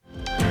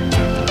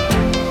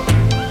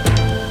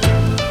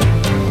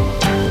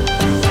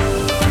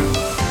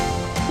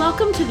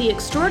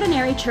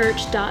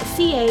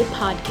extraordinarychurch.ca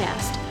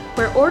podcast,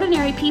 where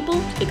ordinary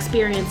people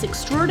experience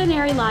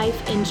extraordinary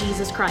life in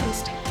Jesus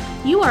Christ.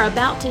 You are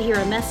about to hear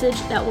a message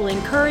that will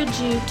encourage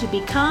you to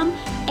become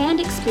and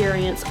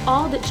experience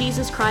all that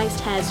Jesus Christ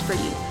has for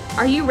you.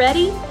 Are you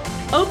ready?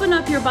 Open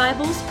up your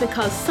Bibles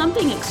because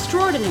something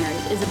extraordinary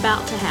is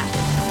about to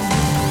happen.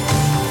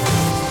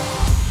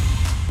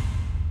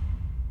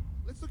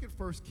 Let's look at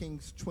 1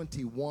 Kings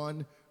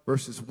 21,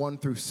 verses 1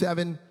 through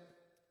 7.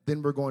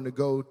 Then we're going to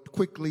go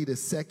quickly to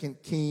 2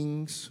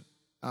 Kings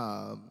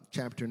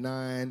chapter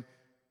 9.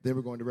 Then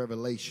we're going to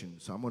Revelation.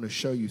 So I'm going to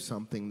show you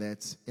something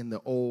that's in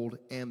the Old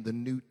and the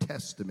New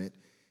Testament,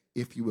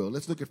 if you will.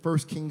 Let's look at 1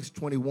 Kings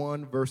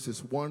 21,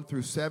 verses 1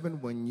 through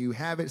 7. When you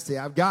have it, say,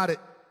 I've got it.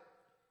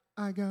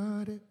 I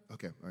got it.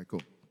 Okay, all right,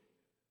 cool.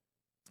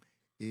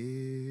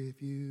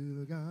 If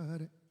you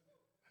got it.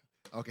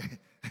 Okay.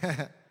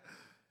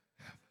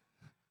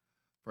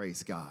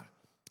 Praise God.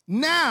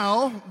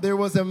 Now there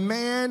was a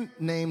man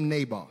named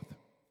Naboth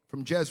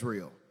from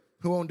Jezreel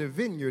who owned a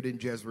vineyard in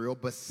Jezreel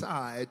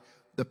beside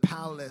the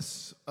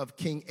palace of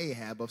King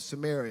Ahab of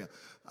Samaria.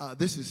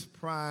 This is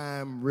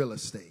prime real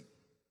estate.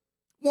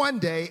 One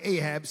day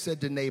Ahab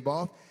said to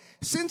Naboth,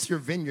 since your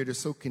vineyard is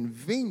so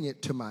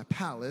convenient to my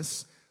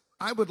palace,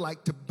 I would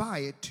like to buy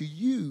it to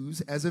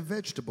use as a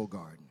vegetable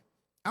garden.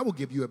 I will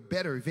give you a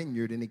better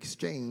vineyard in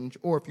exchange,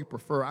 or if you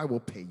prefer, I will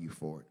pay you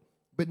for it.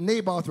 But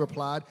Naboth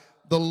replied,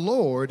 the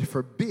Lord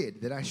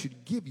forbid that I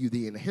should give you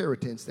the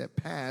inheritance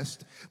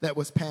that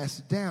was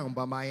passed down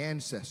by my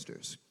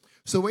ancestors.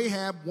 So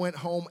Ahab went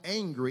home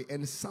angry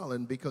and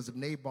sullen because of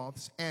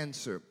Naboth's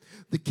answer.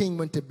 The king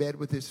went to bed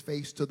with his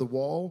face to the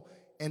wall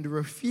and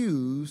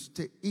refused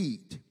to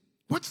eat.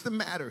 What's the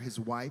matter? His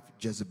wife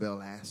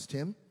Jezebel asked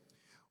him.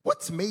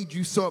 What's made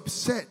you so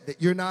upset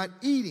that you're not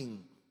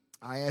eating?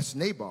 I asked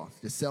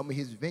Naboth to sell me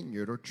his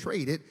vineyard or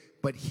trade it,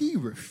 but he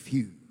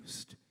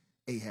refused.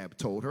 Ahab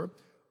told her,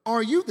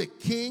 are you the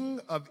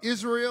king of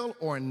Israel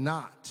or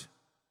not?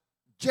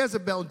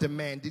 Jezebel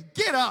demanded,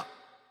 get up,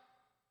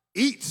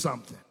 eat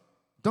something.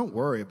 Don't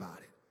worry about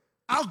it.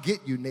 I'll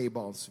get you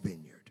Naboth's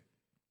vineyard.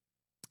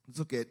 Let's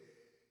look at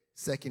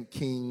 2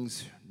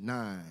 Kings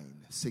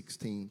 9,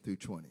 16 through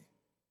 20.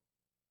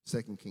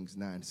 2 Kings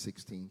 9,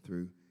 16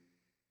 through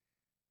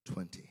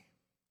 20.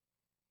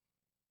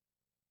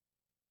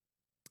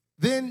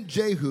 Then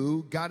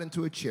Jehu got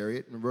into a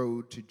chariot and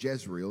rode to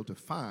Jezreel to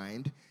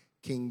find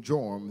King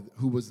Joram,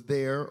 who was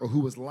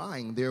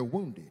lying there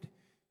wounded.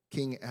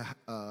 King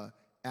how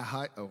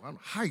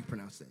you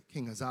pronounce that?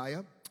 King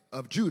Uzziah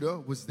of Judah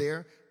was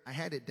there. I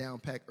had it down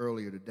packed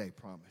earlier today,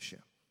 promise you.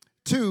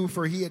 2,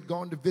 for he had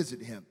gone to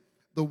visit him.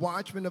 The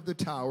watchman of the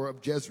tower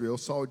of Jezreel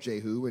saw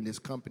Jehu and his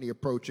company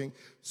approaching,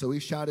 so he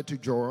shouted to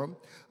Joram,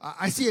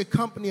 I see a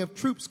company of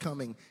troops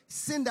coming.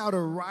 Send out a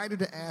rider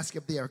to ask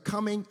if they are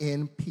coming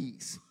in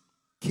peace.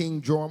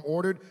 King Joram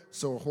ordered,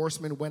 so a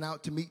horseman went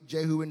out to meet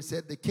Jehu and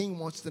said, the king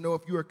wants to know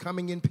if you are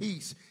coming in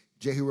peace.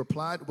 Jehu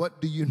replied,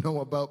 what do you know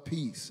about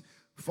peace?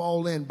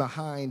 Fall in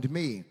behind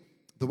me.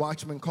 The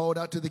watchman called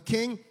out to the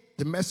king,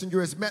 the messenger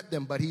has met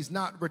them, but he's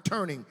not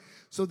returning.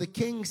 So the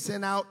king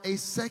sent out a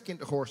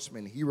second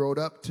horseman. He rode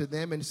up to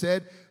them and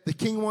said, the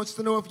king wants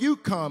to know if you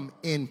come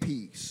in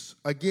peace.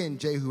 Again,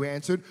 Jehu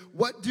answered,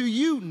 what do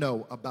you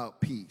know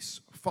about peace?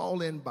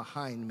 Fall in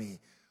behind me.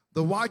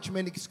 The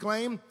watchman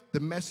exclaimed, the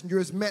messenger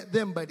has met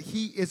them, but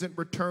he isn't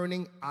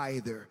returning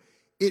either.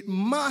 It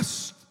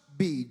must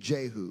be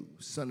Jehu,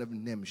 son of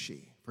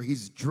Nimshi, for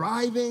he's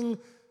driving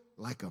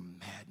like a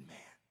madman.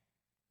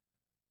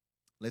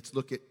 Let's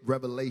look at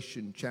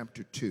Revelation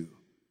chapter 2.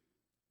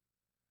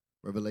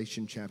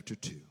 Revelation chapter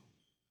 2. I'm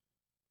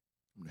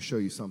going to show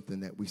you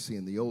something that we see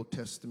in the Old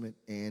Testament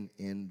and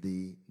in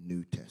the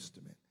New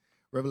Testament.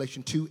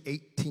 Revelation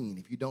 2:18.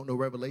 If you don't know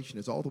Revelation,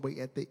 it's all the way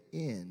at the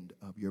end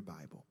of your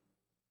Bible.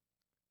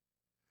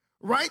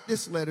 Write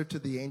this letter to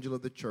the angel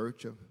of the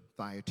church of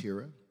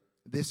Thyatira.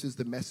 This is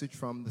the message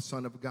from the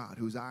Son of God,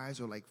 whose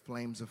eyes are like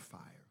flames of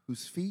fire,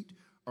 whose feet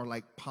are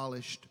like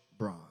polished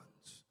bronze.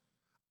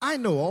 I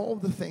know all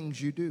the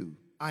things you do.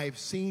 I have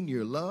seen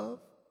your love,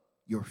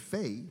 your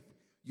faith,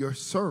 your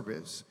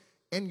service,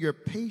 and your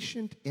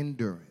patient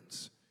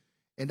endurance.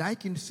 And I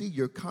can see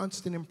your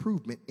constant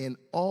improvement in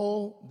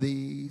all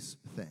these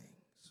things.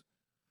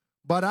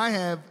 But I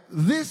have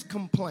this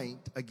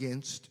complaint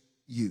against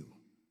you.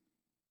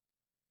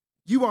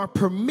 You are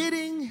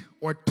permitting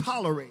or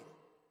tolerating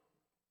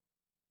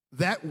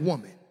that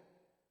woman,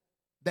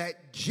 that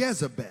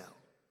Jezebel,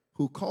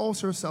 who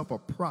calls herself a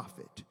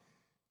prophet,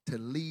 to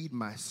lead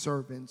my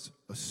servants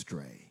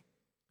astray.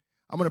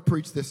 I'm going to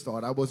preach this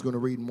thought. I was going to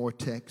read more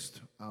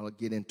text. I'll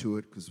get into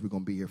it because we're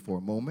going to be here for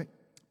a moment,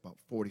 about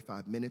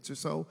 45 minutes or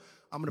so.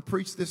 I'm going to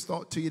preach this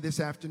thought to you this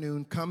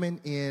afternoon, coming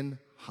in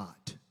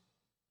hot.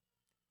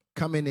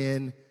 Coming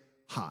in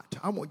hot.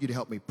 I want you to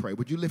help me pray.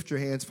 Would you lift your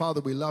hands?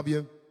 Father, we love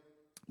you.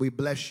 We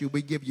bless you.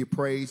 We give you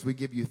praise. We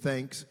give you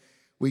thanks.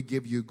 We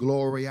give you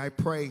glory. I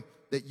pray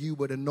that you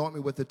would anoint me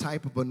with the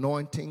type of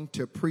anointing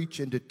to preach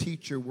and to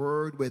teach your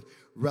word with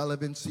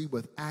relevancy,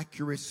 with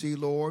accuracy,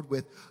 Lord,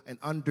 with an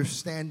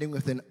understanding,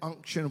 with an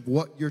unction of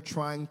what you're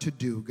trying to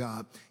do,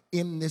 God.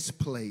 In this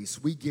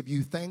place, we give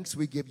you thanks,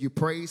 we give you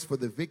praise, for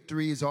the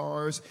victory is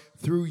ours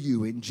through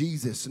you. In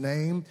Jesus'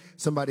 name,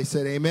 somebody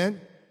said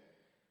amen.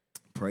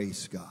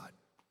 Praise God.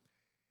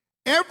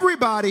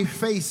 Everybody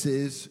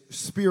faces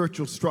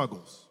spiritual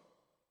struggles.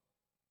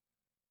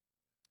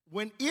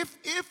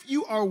 If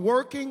you are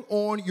working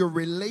on your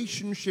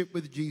relationship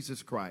with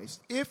Jesus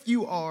Christ, if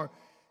you are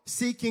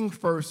seeking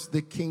first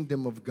the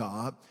kingdom of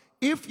God,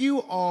 if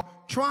you are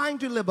trying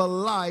to live a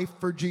life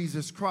for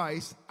Jesus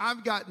Christ,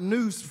 I've got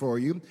news for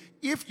you.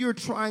 If you're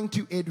trying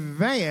to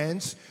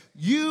advance,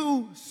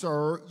 you,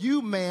 sir,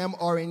 you, ma'am,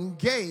 are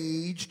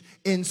engaged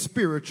in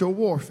spiritual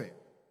warfare.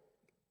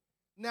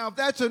 Now, if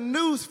that's a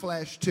news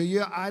flash to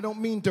you, I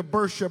don't mean to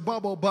burst your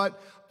bubble, but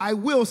I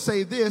will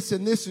say this,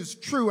 and this is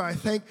true, I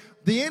think.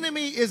 The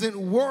enemy isn't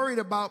worried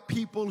about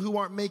people who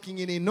aren't making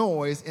any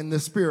noise in the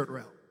spirit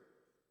realm.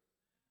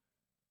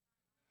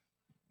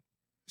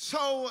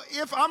 So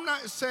I'm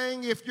not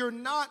saying if you're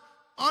not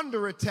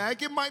under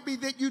attack, it might be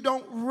that you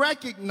don't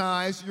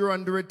recognize you're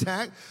under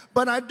attack,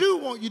 but I do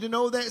want you to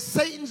know that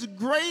Satan's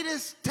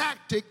greatest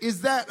tactic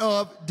is that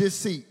of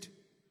deceit.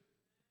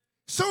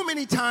 So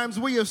many times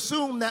we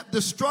assume that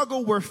the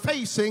struggle we're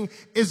facing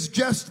is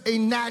just a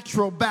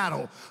natural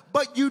battle,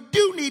 but you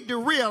do need to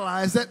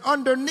realize that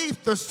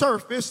underneath the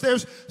surface,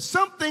 there's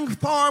something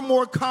far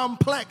more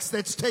complex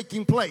that's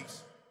taking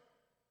place.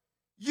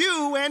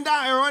 You and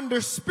I are under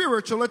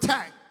spiritual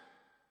attack.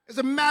 As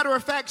a matter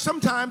of fact,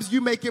 sometimes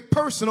you make it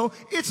personal.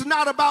 It's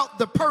not about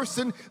the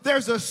person.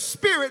 There's a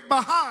spirit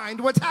behind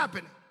what's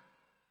happening.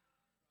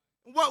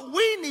 What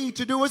we need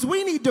to do is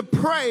we need to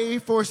pray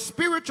for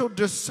spiritual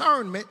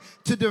discernment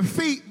to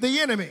defeat the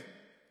enemy.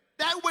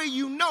 That way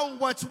you know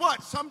what's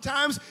what.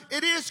 Sometimes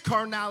it is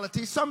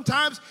carnality.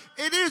 Sometimes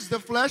it is the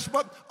flesh,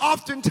 but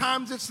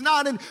oftentimes it's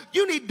not. And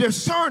you need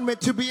discernment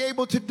to be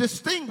able to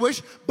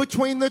distinguish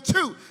between the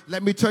two.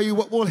 Let me tell you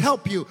what will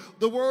help you.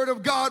 The Word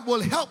of God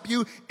will help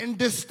you in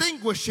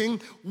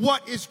distinguishing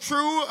what is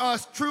true,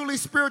 truly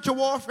spiritual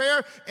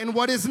warfare and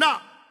what is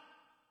not.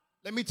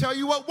 Let me tell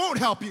you what won't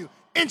help you.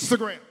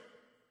 Instagram,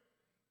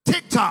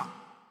 TikTok,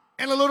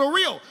 and a little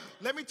reel.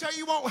 Let me tell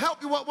you what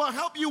will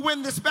help you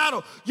win this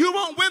battle. You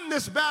won't win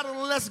this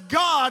battle unless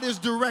God is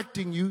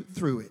directing you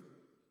through it.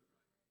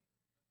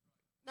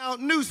 Now,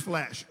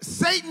 newsflash,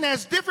 Satan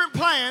has different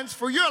plans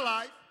for your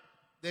life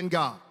than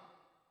God.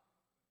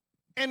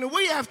 And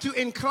we have to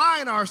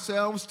incline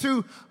ourselves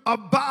to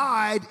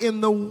abide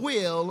in the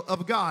will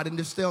of God and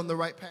to stay on the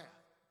right path.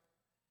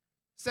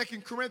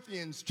 2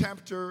 Corinthians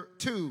chapter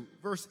 2,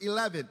 verse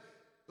 11.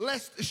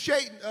 Lest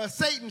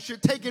Satan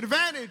should take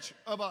advantage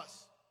of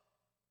us.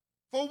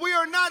 For we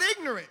are not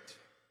ignorant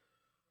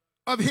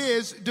of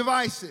his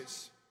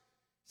devices.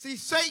 See,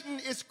 Satan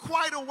is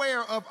quite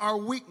aware of our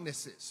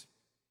weaknesses.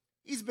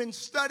 He's been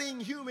studying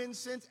humans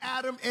since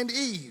Adam and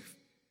Eve.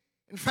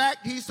 In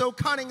fact, he's so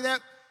cunning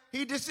that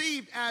he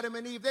deceived Adam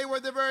and Eve. They were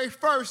the very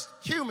first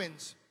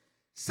humans.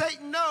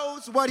 Satan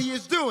knows what he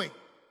is doing.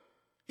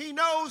 He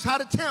knows how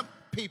to tempt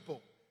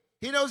people.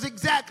 He knows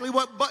exactly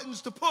what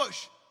buttons to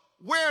push,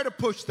 where to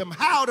push them,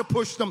 how to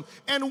push them,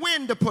 and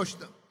when to push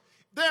them.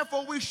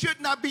 Therefore, we should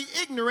not be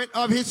ignorant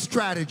of his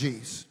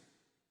strategies.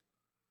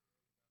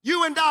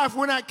 You and I, if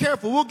we're not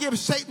careful, we'll give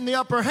Satan the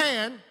upper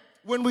hand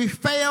when we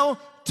fail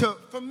to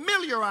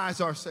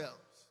familiarize ourselves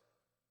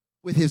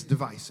with his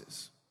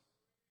devices.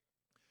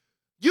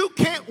 You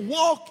can't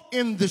walk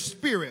in the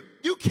Spirit.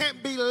 You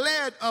can't be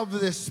led of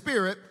the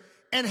Spirit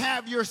and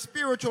have your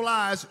spiritual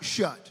eyes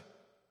shut.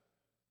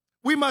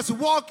 We must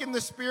walk in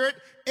the Spirit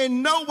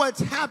and know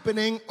what's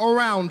happening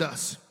around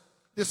us.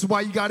 This is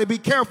why you got to be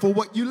careful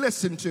what you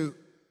listen to.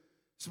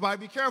 This is why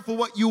be careful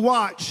what you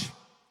watch.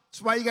 This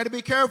is why you got to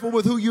be careful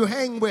with who you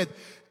hang with.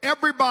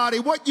 Everybody,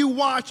 what you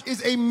watch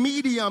is a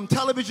medium.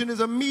 Television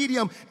is a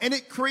medium, and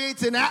it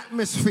creates an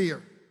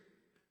atmosphere.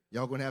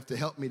 Y'all going to have to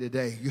help me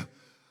today.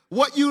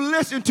 What you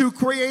listen to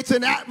creates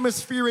an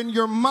atmosphere in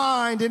your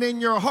mind and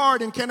in your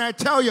heart. And can I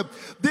tell you,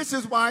 this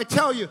is why I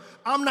tell you,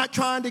 I'm not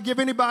trying to give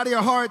anybody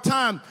a hard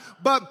time,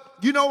 but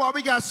you know why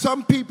we got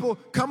some people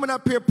coming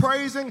up here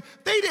praising?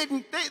 They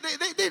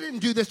didn't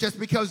do this just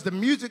because the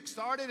music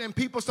started and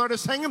people started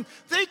singing.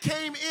 They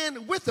came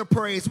in with the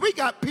praise. We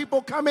got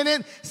people coming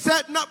in,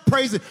 setting up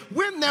praising.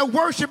 When they're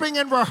worshiping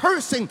and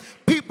rehearsing,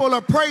 people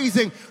are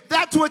praising.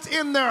 That's what's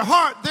in their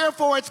heart.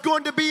 Therefore, it's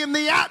going to be in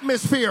the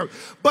atmosphere.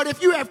 But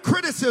if you have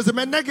criticism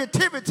and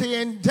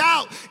negativity and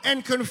doubt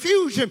and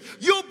confusion,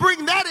 you'll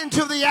bring that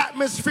into the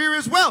atmosphere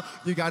as well.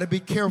 You got to be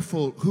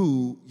careful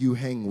who you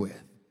hang with.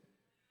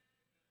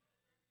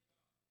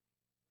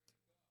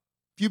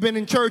 If you've been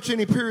in church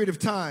any period of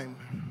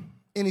time,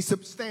 any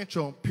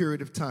substantial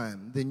period of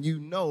time, then you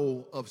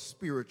know of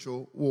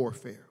spiritual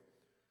warfare.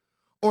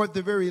 Or at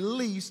the very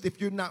least, if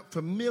you're not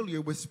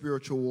familiar with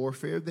spiritual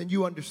warfare, then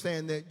you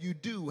understand that you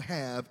do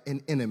have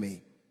an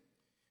enemy.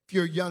 If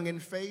you're young in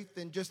faith,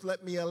 then just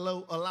let me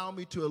allow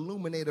me to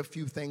illuminate a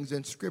few things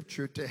in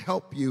Scripture to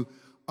help you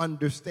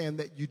understand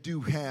that you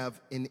do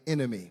have an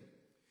enemy.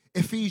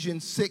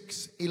 Ephesians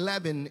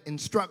 6:11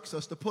 instructs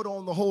us to put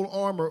on the whole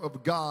armor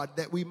of God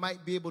that we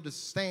might be able to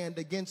stand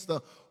against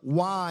the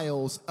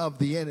wiles of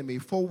the enemy.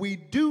 For we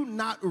do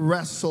not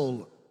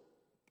wrestle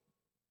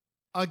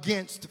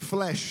against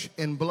flesh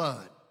and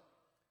blood,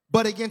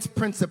 but against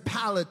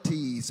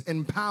principalities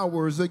and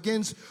powers,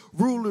 against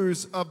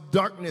rulers of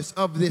darkness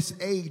of this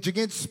age,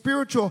 against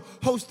spiritual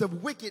hosts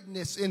of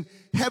wickedness in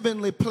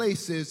heavenly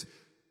places.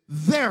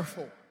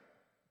 Therefore,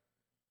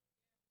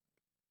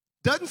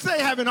 doesn't say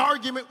have an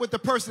argument with the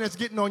person that's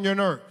getting on your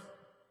nerves.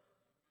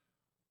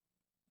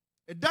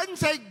 It doesn't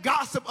say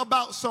gossip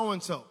about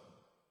so-and-so.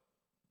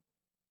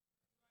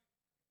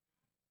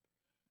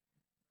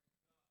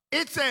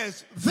 It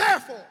says,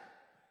 therefore,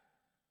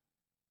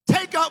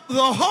 take up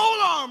the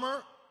whole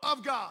armor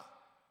of God,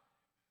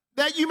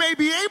 that you may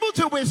be able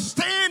to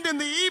withstand in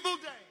the evil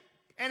day,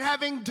 and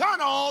having done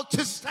all,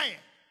 to stand.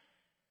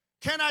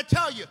 Can I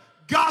tell you,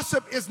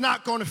 gossip is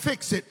not going to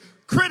fix it.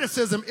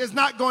 Criticism is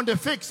not going to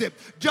fix it.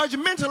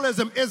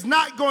 Judgmentalism is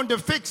not going to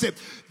fix it.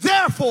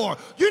 Therefore,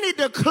 you need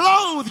to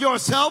clothe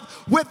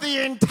yourself with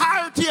the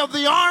entirety of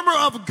the armor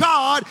of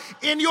God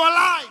in your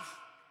life.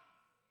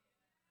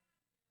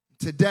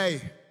 Today,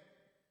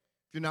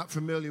 if you're not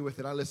familiar with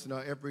it, I listen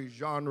to every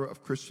genre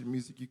of Christian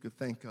music you could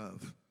think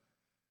of.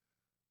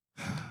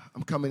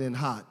 I'm coming in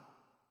hot,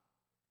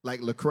 like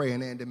Lecrae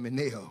and Andy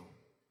Mineo.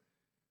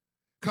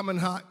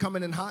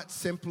 Coming in hot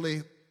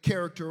simply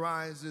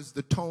characterizes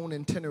the tone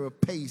and tenor of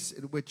pace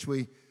at which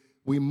we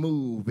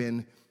move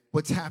and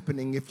what's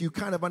happening. If you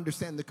kind of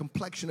understand the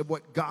complexion of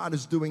what God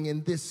is doing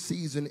in this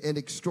season in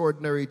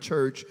Extraordinary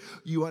Church,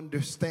 you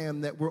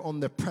understand that we're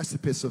on the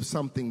precipice of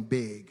something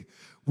big.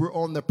 We're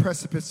on the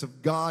precipice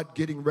of God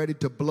getting ready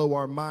to blow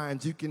our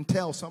minds. You can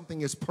tell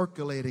something is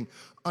percolating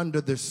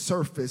under the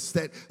surface,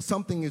 that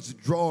something is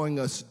drawing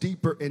us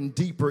deeper and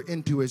deeper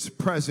into his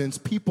presence.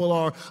 People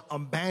are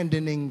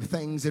abandoning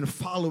things and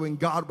following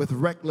God with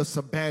reckless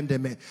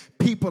abandonment.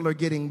 People are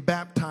getting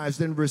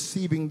baptized and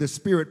receiving the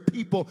Spirit.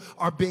 People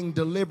are being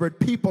delivered.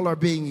 People are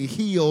being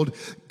healed.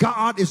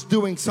 God is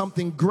doing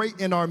something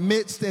great in our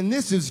midst, and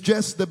this is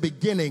just the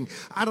beginning.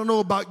 I don't know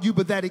about you,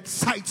 but that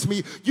excites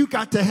me. You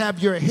got to have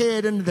your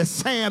head in the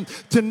sand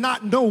to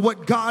not know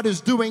what God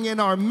is doing in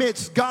our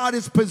midst. God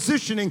is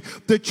positioning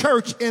the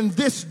church in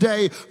this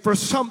day for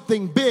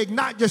something big,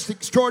 not just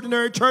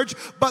Extraordinary Church,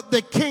 but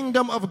the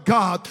kingdom of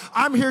God.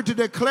 I'm here to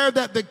declare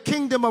that the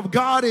kingdom of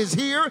God is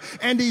here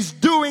and he's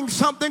doing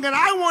something, and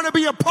I want to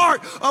be a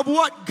part of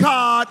what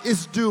God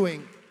is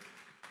doing.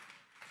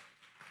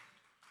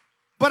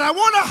 But I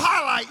want to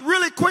highlight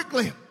really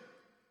quickly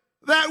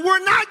that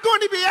we're not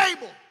going to be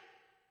able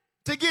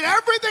to get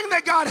everything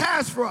that God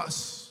has for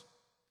us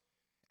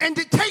and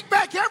to take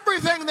back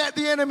everything that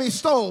the enemy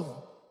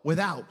stole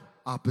without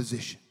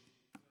opposition.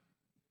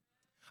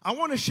 I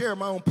want to share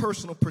my own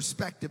personal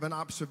perspective and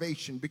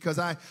observation because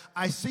I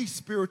see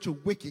spiritual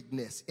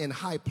wickedness in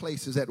high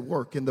places at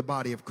work in the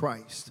body of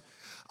Christ.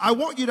 I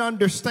want you to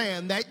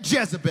understand that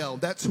Jezebel,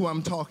 that's who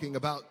I'm talking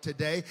about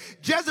today,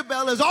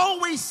 Jezebel is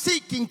always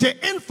seeking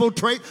to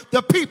infiltrate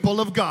the people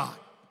of God.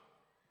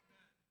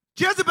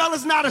 Jezebel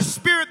is not a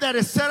spirit that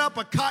has set up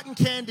a cotton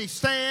candy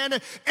stand.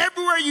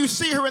 Everywhere you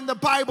see her in the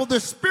Bible, the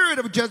spirit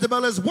of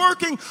Jezebel is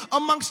working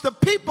amongst the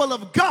people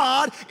of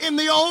God in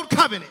the old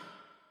covenant.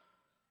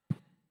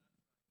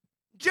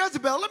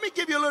 Jezebel, let me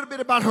give you a little bit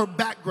about her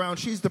background.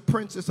 She's the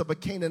princess of a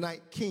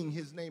Canaanite king.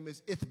 His name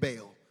is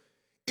Ithbaal.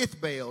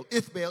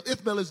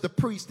 Ithbaal is the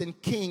priest and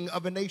king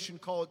of a nation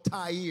called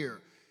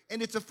Tyre.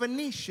 And it's a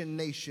Phoenician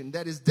nation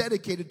that is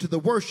dedicated to the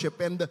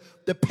worship and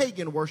the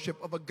pagan worship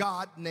of a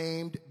god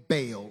named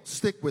Baal.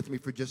 Stick with me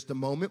for just a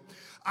moment.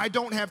 I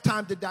don't have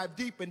time to dive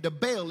deep into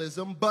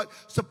Baalism, but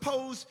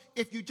suppose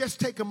if you just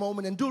take a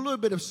moment and do a little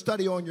bit of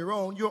study on your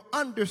own, you'll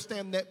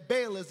understand that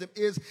Baalism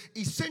is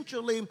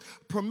essentially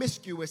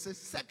promiscuous, a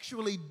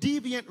sexually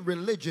deviant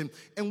religion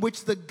in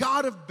which the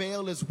god of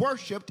Baal is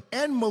worshipped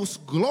and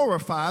most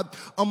glorified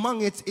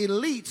among its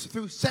elites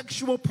through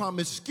sexual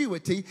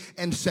promiscuity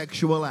and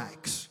sexual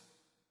acts.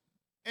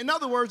 In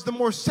other words, the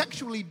more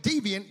sexually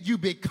deviant you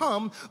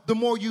become, the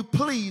more you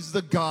please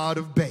the god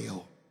of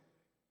Baal.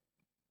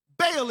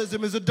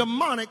 Baalism is a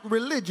demonic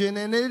religion,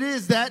 and it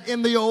is that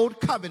in the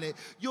old covenant.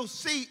 You'll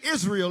see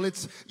Israel,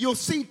 you'll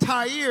see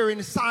Tyre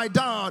and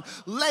Sidon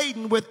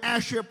laden with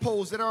Asherah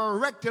poles that are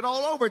erected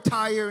all over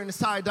Tyre and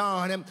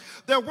Sidon, and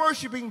they're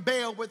worshiping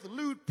Baal with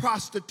lewd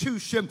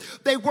prostitution.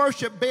 They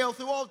worship Baal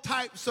through all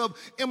types of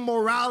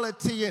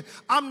immorality, and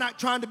I'm not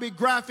trying to be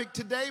graphic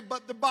today,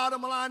 but the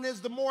bottom line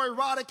is the more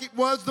erotic it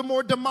was, the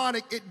more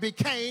demonic it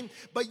became,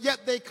 but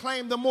yet they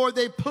claim the more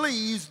they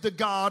pleased the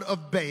god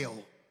of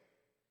Baal.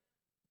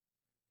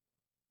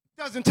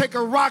 It doesn't take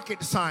a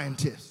rocket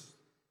scientist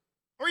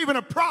or even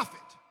a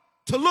prophet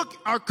to look at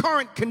our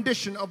current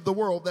condition of the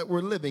world that we're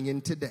living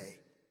in today.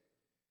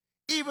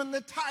 Even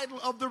the title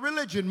of the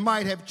religion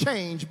might have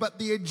changed, but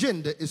the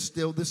agenda is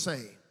still the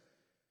same.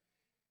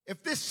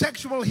 If this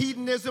sexual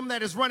hedonism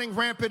that is running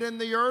rampant in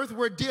the earth,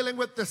 we're dealing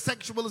with the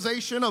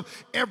sexualization of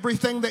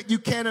everything that you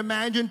can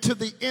imagine to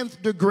the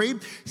nth degree.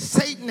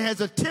 Satan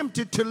has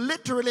attempted to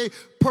literally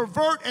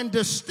pervert and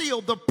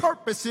distill the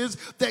purposes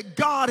that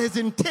God has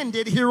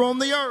intended here on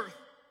the earth.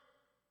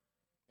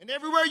 And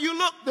everywhere you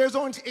look, there's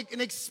an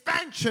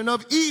expansion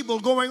of evil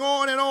going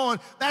on and on.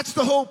 That's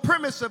the whole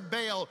premise of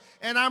Baal.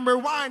 And I'm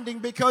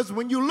rewinding because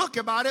when you look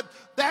about it,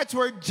 that's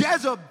where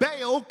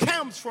Jezebel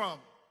comes from.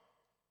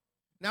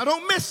 Now,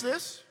 don't miss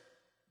this.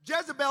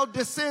 Jezebel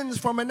descends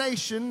from a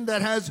nation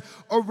that has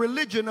a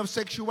religion of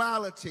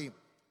sexuality.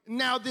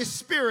 Now, this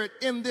spirit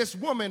in this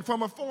woman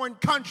from a foreign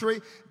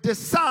country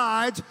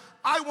decides,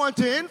 I want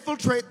to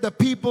infiltrate the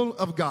people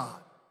of God.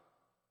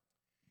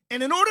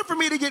 And in order for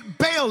me to get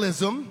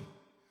Baalism,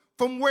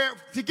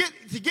 to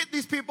get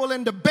these people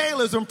into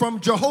Baalism from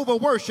Jehovah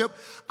worship,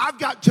 I've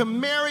got to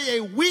marry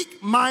a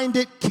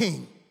weak-minded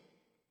king.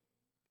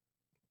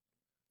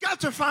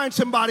 Got to find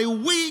somebody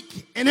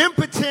weak and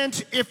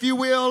impotent, if you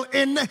will,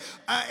 and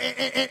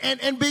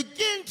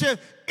begin to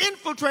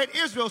infiltrate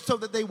Israel so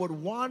that they would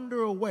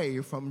wander away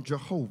from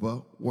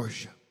Jehovah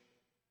worship.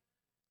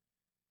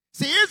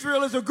 See,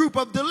 Israel is a group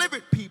of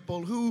delivered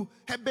people who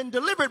have been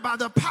delivered by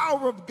the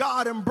power of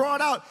God and brought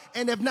out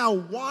and have now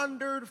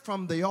wandered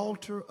from the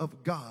altar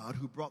of God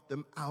who brought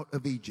them out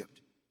of Egypt.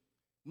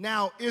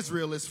 Now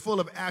Israel is full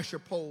of Asher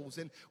poles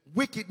and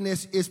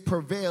wickedness is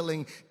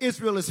prevailing.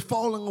 Israel is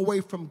falling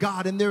away from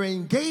God and they're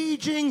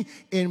engaging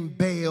in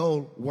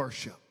Baal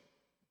worship.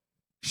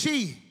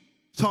 She,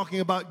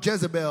 talking about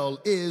Jezebel,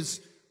 is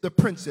the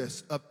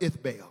princess of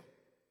Ithbaal.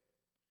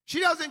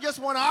 She doesn't just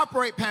want to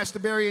operate Pastor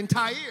Barry in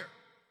Tyre.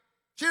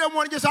 She doesn't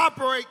want to just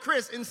operate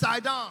Chris in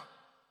Sidon.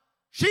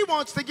 She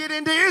wants to get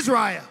into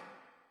Israel.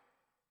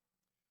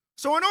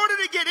 So in order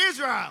to get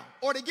Israel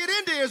or to get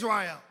into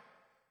Israel,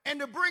 and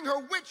to bring her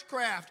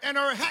witchcraft and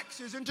her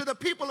hexes into the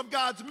people of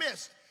God's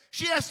midst,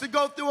 she has to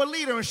go through a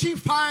leader, and she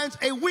finds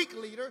a weak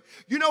leader.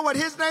 You know what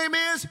his name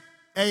is?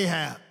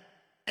 Ahab.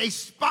 A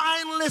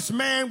spineless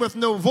man with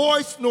no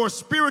voice nor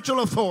spiritual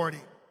authority.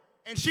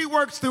 And she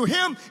works through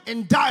him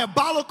in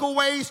diabolical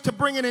ways to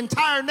bring an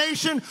entire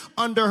nation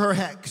under her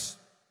hex.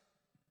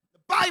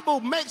 The Bible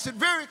makes it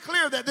very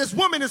clear that this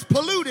woman is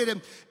polluted, and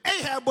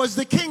Ahab was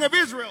the king of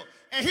Israel.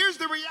 And here's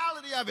the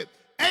reality of it.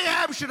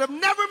 Ahab should have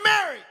never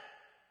married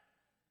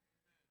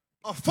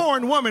a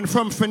foreign woman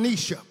from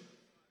Phoenicia.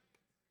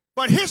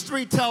 But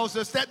history tells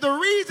us that the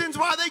reasons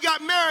why they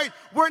got married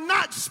were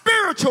not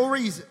spiritual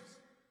reasons.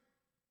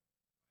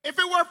 If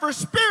it were for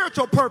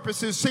spiritual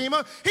purposes,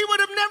 Seema, he would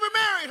have never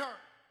married her.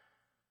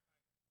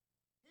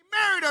 He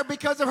married her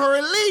because of her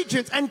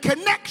allegiance and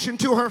connection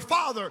to her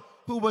father,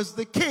 who was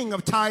the king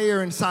of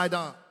Tyre and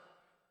Sidon.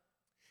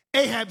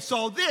 Ahab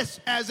saw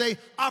this as an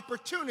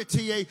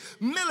opportunity, a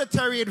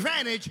military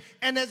advantage,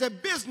 and as a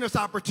business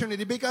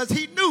opportunity because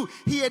he knew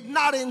he had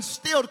not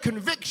instilled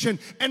conviction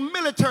and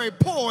military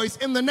poise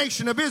in the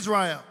nation of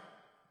Israel.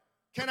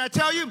 Can I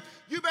tell you,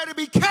 you better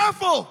be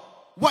careful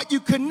what you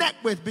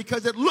connect with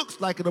because it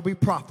looks like it'll be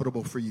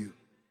profitable for you.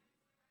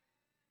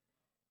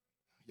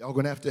 Y'all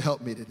gonna have to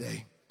help me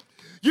today.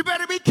 You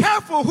better be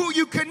careful who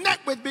you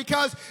connect with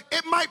because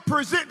it might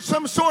present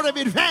some sort of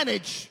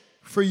advantage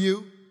for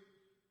you.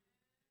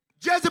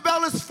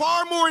 Jezebel is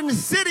far more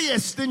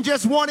insidious than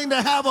just wanting to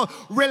have a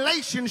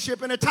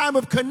relationship in a time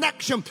of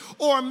connection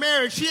or a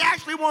marriage. She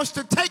actually wants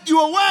to take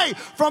you away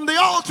from the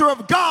altar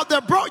of God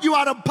that brought you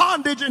out of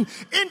bondage and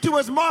into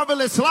his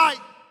marvelous light.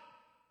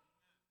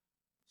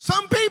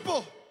 Some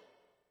people,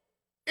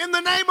 in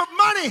the name of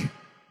money,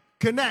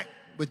 connect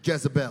with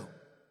Jezebel.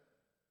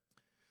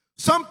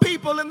 Some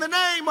people, in the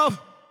name of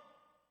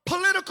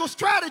political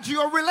strategy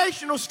or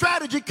relational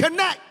strategy,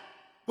 connect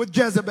with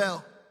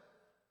Jezebel.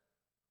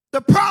 The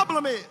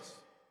problem is,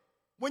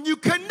 when you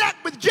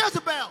connect with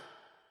Jezebel,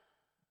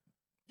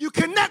 you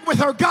connect with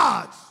her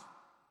gods.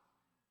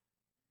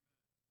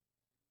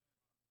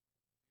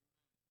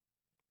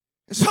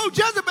 And so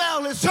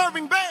Jezebel is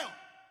serving Baal.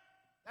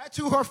 That's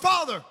who her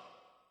father,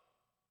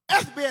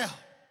 Ethbaal.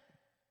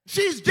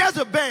 She's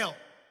Jezebel.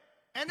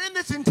 And in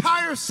this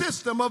entire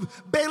system of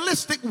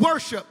Baalistic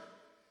worship,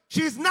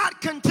 she's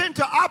not content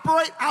to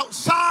operate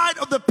outside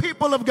of the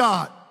people of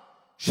God.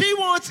 She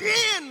wants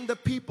in the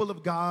people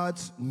of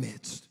God's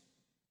midst.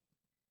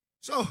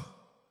 So,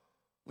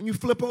 when you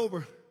flip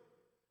over,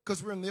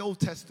 because we're in the Old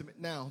Testament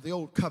now, the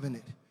Old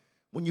Covenant,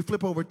 when you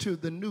flip over to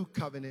the New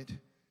Covenant,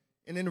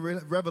 and in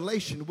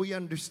Revelation, we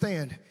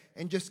understand,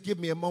 and just give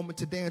me a moment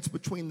to dance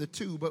between the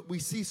two, but we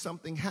see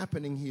something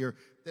happening here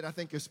that I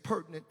think is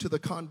pertinent to the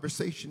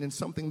conversation and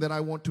something that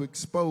I want to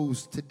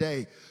expose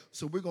today.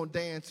 So we're going to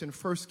dance in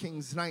 1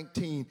 Kings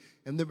 19,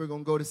 and then we're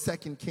going to go to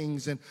 2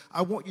 Kings, and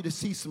I want you to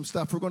see some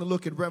stuff. We're going to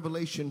look at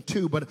Revelation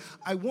 2, but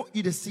I want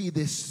you to see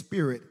this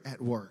spirit at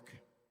work.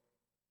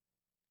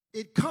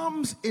 It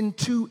comes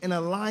into an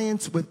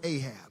alliance with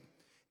Ahab,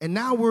 and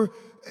now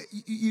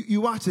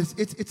you watch this.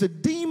 It's a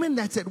demon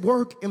that's at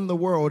work in the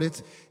world.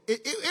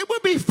 It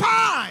would be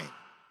fine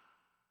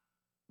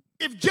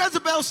if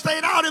Jezebel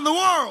stayed out in the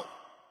world.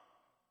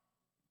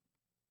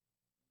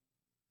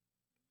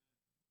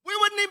 We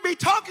wouldn't even be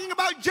talking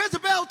about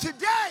Jezebel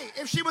today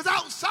if she was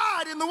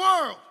outside in the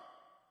world.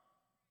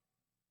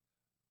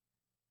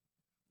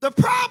 The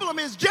problem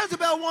is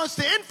Jezebel wants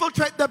to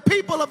infiltrate the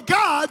people of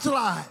God's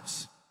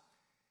lives.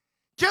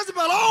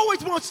 Jezebel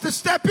always wants to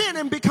step in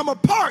and become a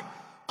part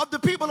of the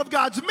people of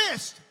God's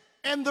midst.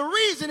 And the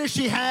reason is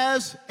she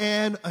has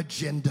an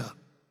agenda.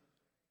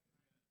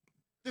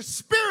 The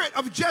spirit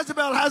of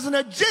Jezebel has an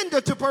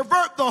agenda to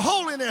pervert the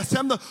holiness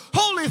and the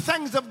holy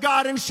things of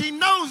God, and she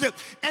knows it,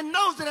 and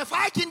knows that if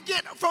I can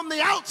get from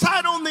the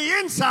outside on the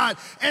inside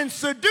and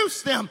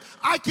seduce them,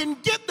 I can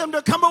get them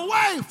to come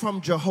away from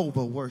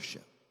Jehovah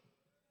worship.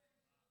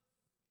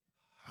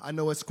 I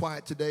know it's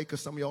quiet today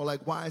because some of y'all are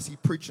like, why is he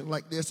preaching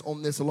like this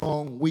on this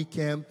long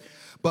weekend?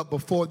 But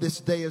before this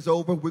day is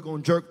over, we're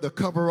going to jerk the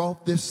cover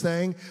off this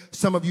thing.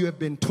 Some of you have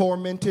been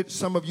tormented.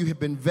 Some of you have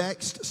been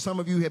vexed. Some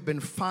of you have been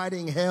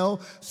fighting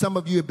hell. Some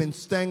of you have been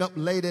staying up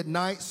late at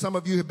night. Some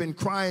of you have been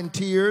crying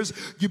tears.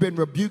 You've been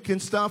rebuking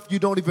stuff. You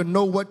don't even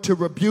know what to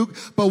rebuke.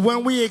 But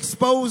when we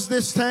expose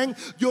this thing,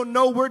 you'll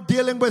know we're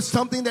dealing with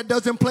something that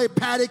doesn't play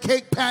patty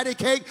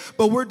cake,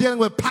 but we're dealing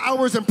with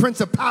powers and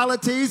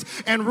principalities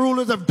and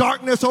rulers of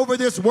darkness over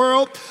this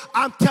world.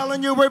 I'm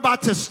telling you, we're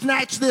about to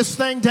snatch this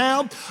thing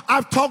down.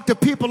 I've talked to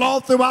people all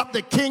throughout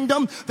the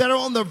kingdom that are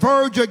on the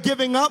verge of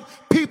giving up,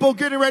 people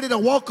getting ready to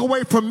walk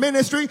away from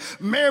ministry,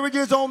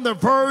 marriages on the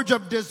verge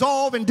of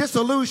dissolve and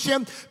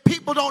dissolution.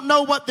 People don't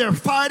know what they're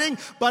fighting,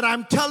 but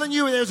I'm telling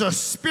you, there's a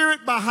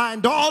spirit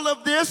behind all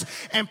of this,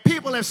 and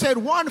people have said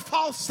one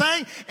false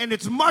thing, and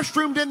it's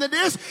mushroomed into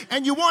this,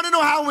 and you want to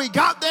know how we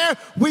got there?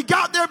 We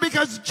got there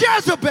because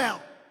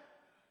Jezebel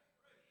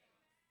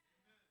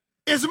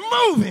is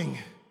moving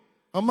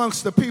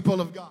amongst the people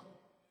of God.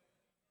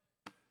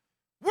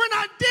 We're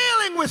not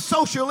dealing with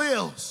social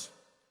ills.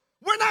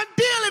 We're not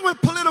dealing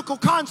with political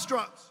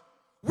constructs.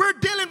 We're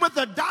dealing with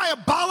a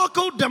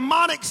diabolical,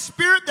 demonic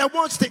spirit that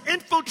wants to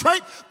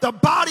infiltrate the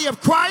body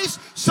of Christ,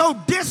 sow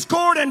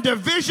discord and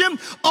division,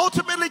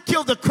 ultimately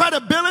kill the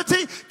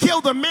credibility,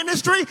 kill the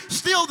ministry,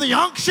 steal the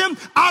unction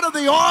out of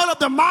the oil of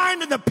the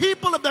mind and the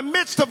people of the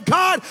midst of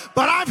God.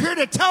 But I'm here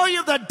to tell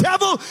you the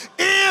devil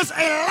is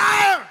a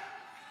liar.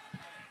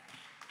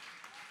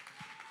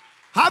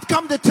 I've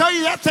come to tell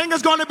you that thing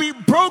is going to be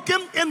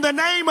broken in the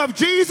name of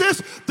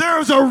Jesus. There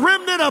is a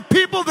remnant of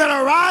people that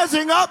are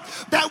rising up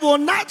that will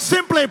not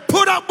simply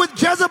put up with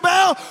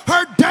Jezebel.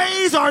 Her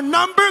days are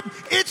numbered.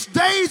 Its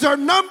days are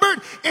numbered.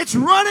 It's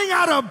running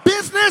out of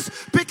business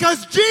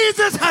because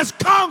Jesus has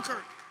conquered.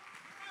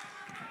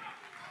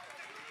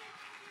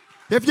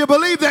 If you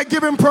believe that,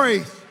 give him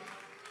praise.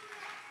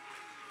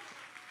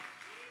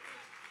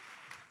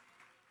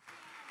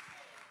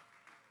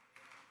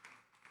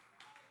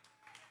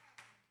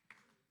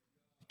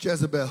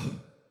 Jezebel,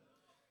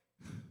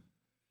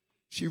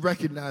 she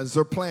recognizes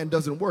her plan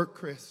doesn't work,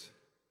 Chris,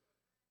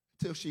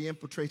 until she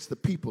infiltrates the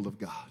people of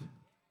God.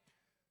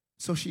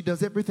 So she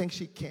does everything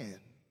she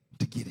can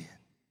to get in.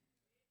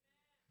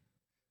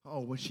 Oh,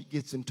 when she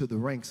gets into the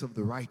ranks of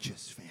the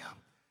righteous, fam,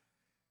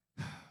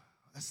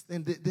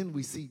 then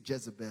we see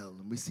Jezebel,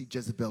 and we see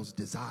Jezebel's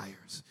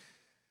desires.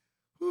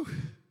 Whew.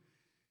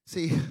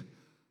 See,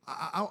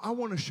 I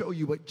want to show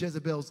you what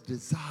Jezebel's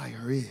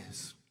desire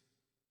is.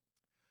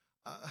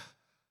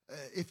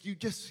 If you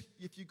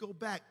go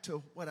back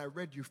to what I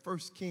read you, 1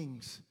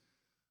 Kings,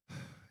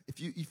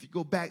 if you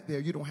go back there,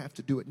 you don't have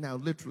to do it now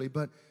literally,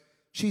 but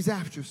she's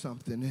after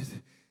something.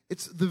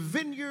 It's the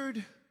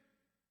vineyard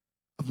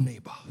of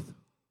Naboth.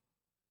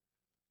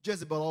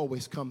 Jezebel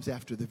always comes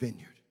after the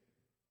vineyard.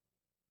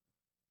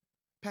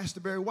 Pastor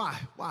Barry, why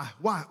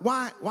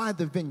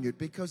the vineyard?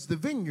 Because the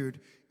vineyard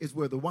is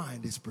where the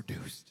wine is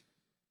produced.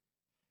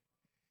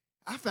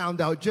 I found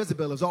out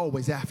Jezebel is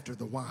always after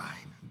the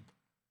wine.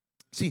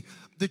 See,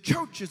 the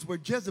churches where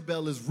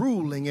Jezebel is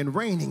ruling and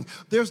reigning,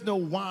 there's no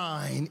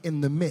wine in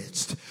the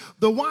midst.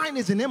 The wine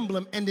is an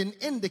emblem and an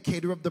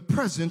indicator of the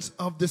presence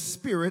of the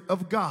Spirit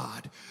of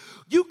God.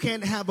 You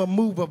can't have a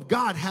move of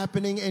God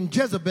happening and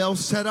Jezebel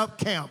set up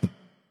camp.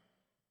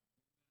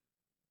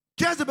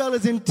 Jezebel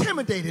is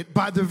intimidated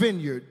by the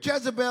vineyard.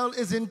 Jezebel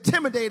is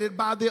intimidated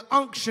by the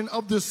unction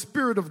of the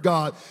Spirit of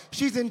God.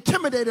 She's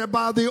intimidated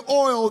by the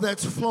oil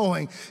that's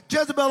flowing.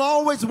 Jezebel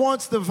always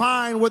wants the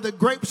vine where the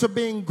grapes are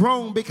being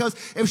grown, because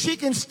if she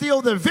can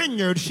steal the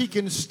vineyard, she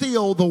can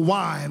steal the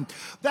wine.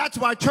 That's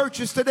why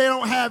churches today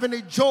don't have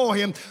any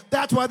joy, and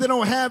that's why they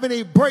don't have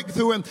any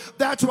breakthrough, and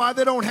that's why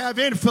they don't have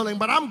infilling.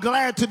 But I'm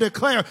glad to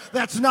declare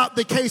that's not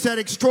the case at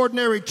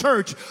Extraordinary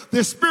Church.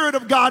 The Spirit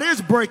of God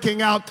is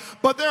breaking out,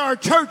 but there are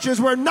churches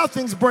where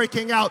nothing's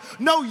breaking out.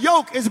 No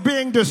yoke is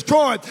being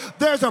destroyed.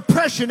 There's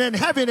oppression and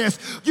heaviness.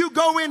 You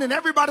go in and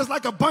everybody's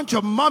like a bunch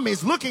of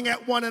mummies looking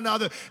at one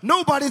another.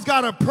 Nobody's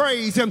got to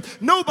praise him.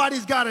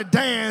 Nobody's got to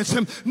dance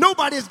him.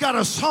 Nobody's got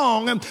a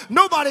song, and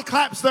nobody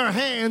claps their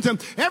hands,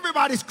 and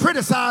everybody's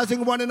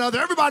criticizing one another.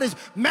 Everybody's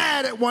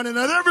mad at one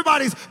another.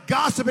 Everybody's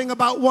gossiping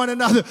about one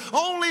another.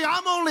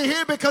 I'm only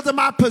here because of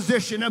my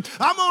position.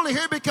 I'm only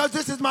here because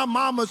this is my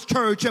mama's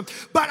church.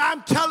 But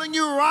I'm telling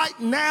you right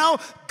now,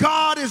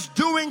 God is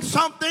doing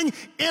something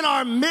in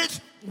our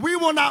midst We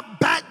will not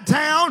back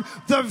down.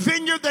 The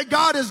vineyard that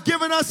God has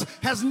given us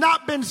has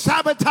not been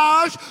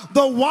sabotaged.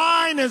 The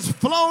wine is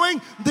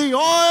flowing. The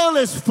oil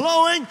is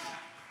flowing.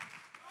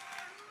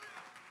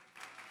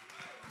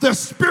 The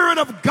Spirit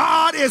of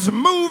God is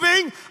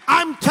moving.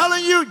 I'm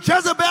telling you,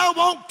 Jezebel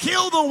won't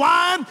kill the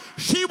wine.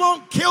 She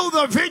won't kill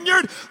the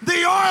vineyard.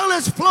 The oil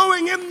is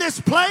flowing in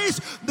this place.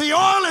 The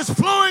oil is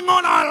flowing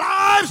on our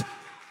lives.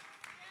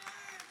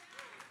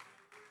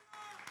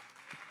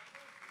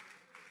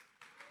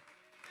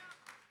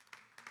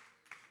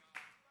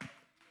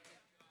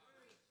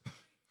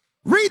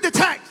 Read the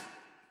text.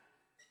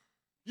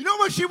 You know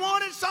what she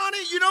wanted, Sonny?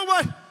 You know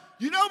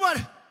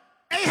what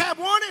Ahab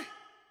wanted?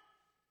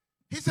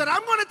 He said,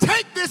 I'm going to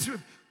take this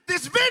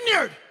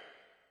vineyard.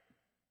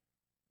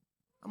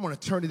 I'm going to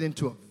turn it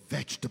into a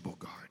vegetable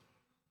garden.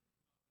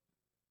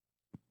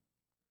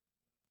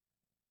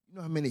 You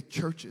know how many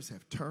churches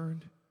have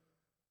turned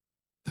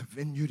the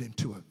vineyard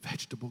into a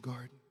vegetable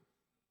garden?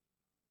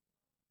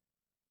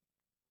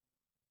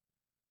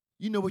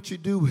 You know what you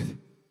do with,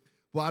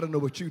 well, I don't know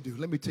what you do.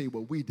 Let me tell you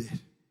what we did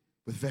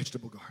with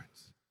vegetable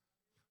gardens.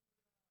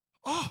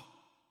 Oh,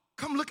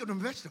 come look at them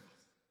vegetables.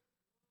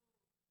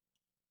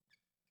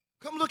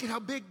 Come look at how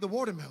big the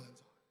watermelons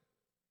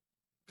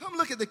are. Come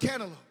look at the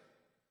cantaloupe.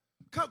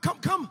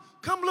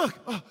 Come look.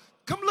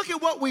 Come look at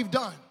what we've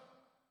done.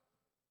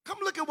 Come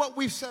look at what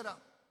we've set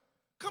up.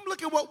 Come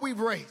look at what we've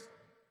raised.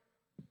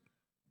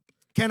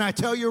 Can I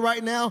tell you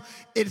right now,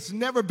 it's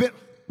never been,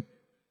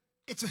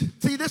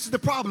 see, this is the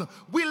problem.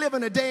 We live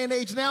in a day and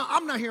age now.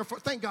 I'm not here for,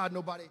 thank God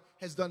nobody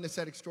has done this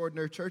at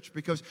Extraordinary Church,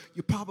 because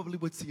you probably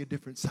would see a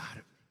different side of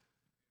it.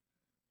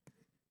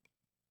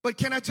 But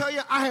can I tell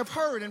you, I have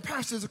heard, and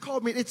pastors have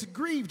called me, and it's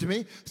grieved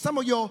me. Some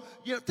of y'all,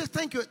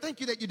 thank you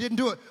that you didn't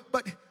do it.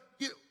 But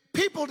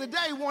people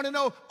today want to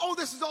know, oh,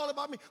 this is all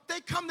about me. They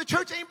come to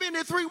church, ain't been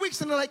there 3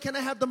 weeks, and they're like, can I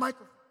have the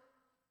microphone?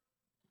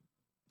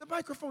 The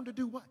microphone to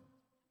do what?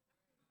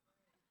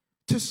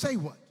 To say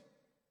what?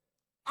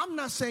 I'm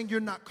not saying you're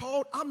not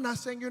called. I'm not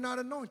saying you're not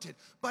anointed.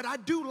 But I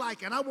do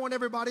like, and I want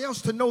everybody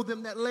else to know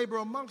them that labor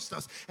amongst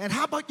us. And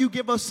how about you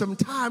give us some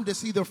time to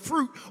see the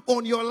fruit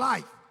on your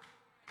life?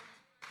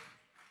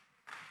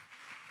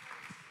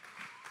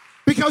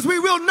 Because we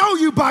will know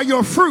you by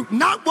your fruit,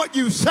 not what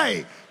you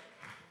say,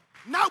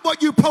 not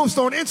what you post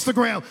on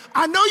Instagram.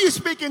 I know you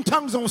speak in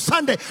tongues on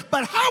Sunday,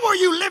 but how are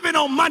you living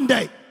on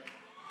Monday?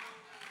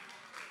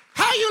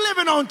 How are you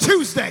living on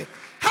Tuesday?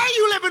 How are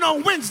you living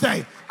on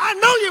Wednesday? I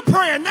know you're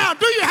praying now.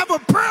 Do you have a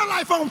prayer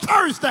life on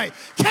Thursday?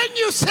 Can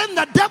you send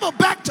the devil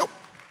back to...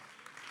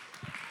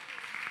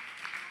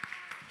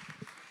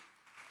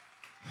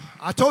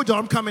 I told you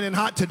I'm coming in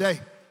hot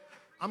today.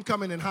 I'm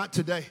coming in hot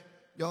today.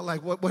 Y'all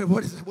like,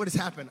 what is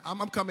happening? I'm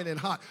coming in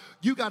hot.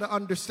 You got to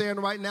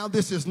understand right now,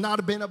 this has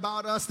not been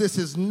about us. This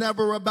is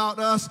never about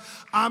us.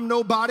 I'm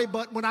nobody,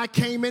 but when I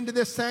came into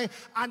this thing,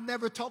 I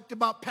never talked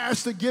about,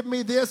 Pastor, give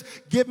me this,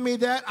 give me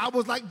that. I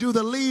was like, do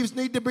the leaves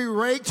need to be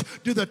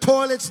raked? Do the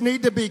toilets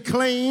need to be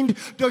cleaned?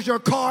 Does your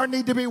car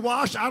need to be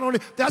washed? I don't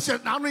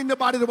need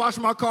nobody to wash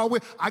my car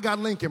with. I got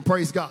Lincoln,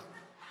 praise God.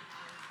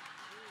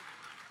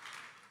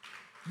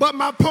 But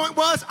my point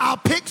was, I'll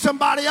pick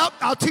somebody up.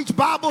 I'll teach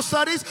Bible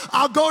studies.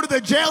 I'll go to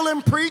the jail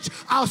and preach.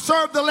 I'll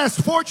serve the less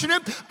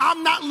fortunate.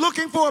 I'm not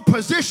looking for a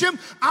position.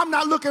 I'm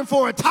not looking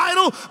for a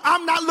title.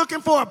 I'm not looking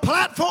for a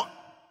platform.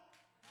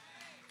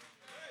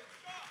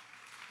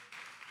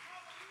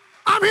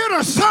 I'm here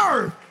to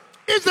serve.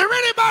 Is there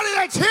anybody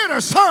that's here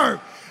to serve?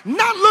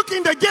 Not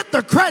looking to get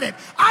the credit.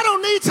 I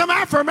don't need some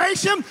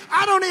affirmation.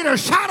 I don't need a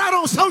shout out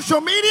on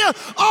social media.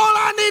 All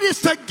I need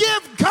is to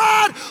give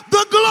God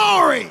the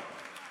glory.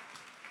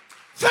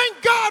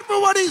 Thank God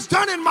for what he's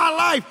done in my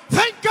life.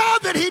 Thank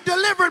God that he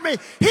delivered me.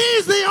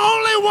 He's the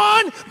only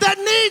one that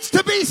needs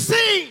to be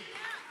seen.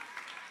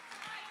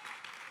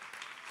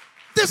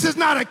 This is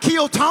not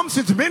Akil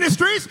Thompson's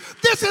ministries.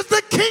 This is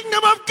the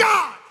kingdom of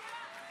God.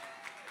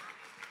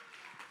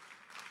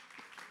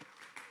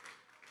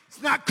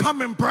 It's not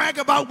come and brag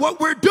about what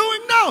we're doing.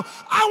 No,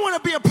 I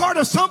want to be a part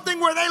of something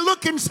where they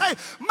look and say,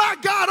 my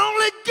God,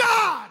 only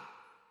God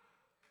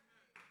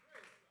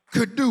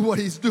could do what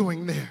he's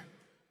doing there.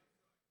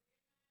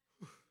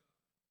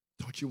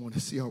 Don't you want to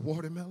see our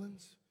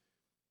watermelons?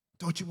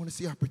 Don't you want to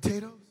see our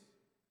potatoes?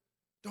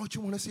 Don't you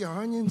want to see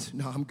our onions?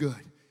 No, I'm good.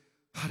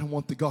 I don't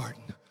want the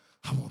garden.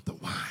 I want the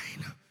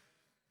wine.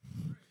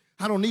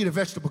 I don't need a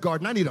vegetable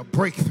garden. I need a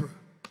breakthrough.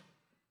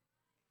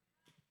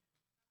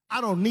 I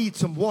don't need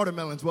some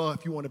watermelons. Well,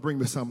 if you want to bring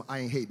me some, I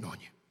ain't hating on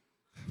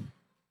you.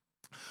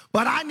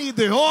 But I need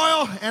the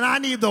oil and I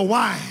need the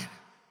wine.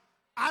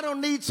 I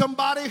don't need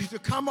somebody to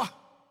come up.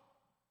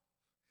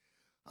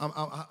 I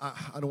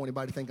don't want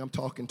anybody to think I'm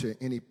talking to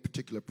any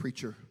particular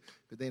preacher,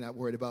 because they're not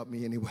worried about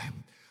me anyway.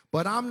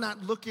 But I'm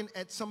not looking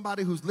at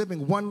somebody who's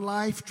living one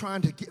life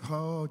trying to get,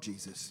 oh,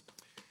 Jesus.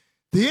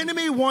 The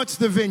enemy wants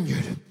the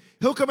vineyard.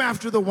 He'll come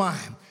after the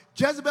wine.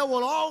 Jezebel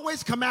will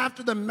always come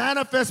after the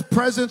manifest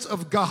presence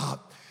of God.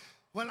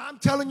 Well, I'm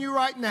telling you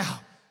right now,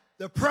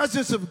 the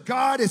presence of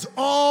God is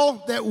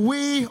all that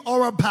we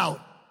are about.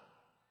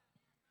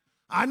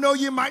 I know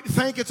you might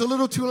think it's a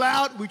little too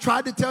loud. We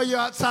tried to tell you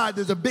outside.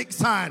 There's a big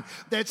sign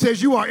that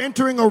says you are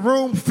entering a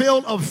room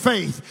filled of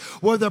faith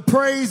where the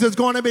praise is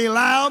going to be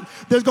loud.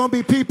 There's going to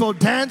be people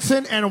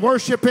dancing and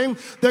worshiping.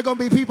 There's going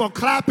to be people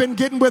clapping,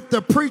 getting with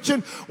the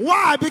preaching.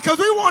 Why? Because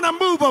we want a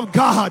move of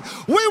God.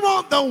 We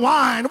want the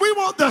wine. We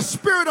want the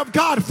Spirit of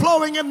God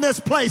flowing in this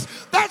place.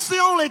 That's the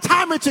only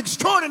time it's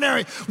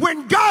extraordinary.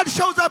 When God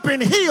shows up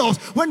and heals,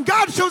 when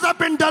God shows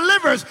up and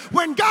delivers,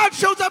 when God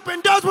shows up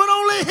and does what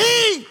only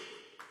He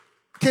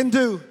can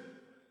do.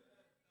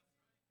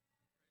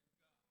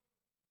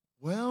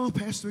 Well,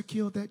 Pastor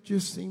Akil, that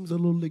just seems a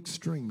little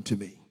extreme to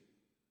me.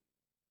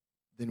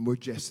 Then we're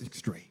just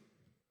extreme.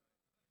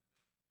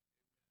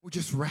 We're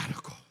just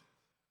radical.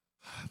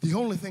 The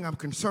only thing I'm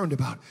concerned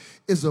about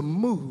is a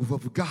move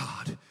of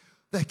God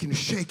that can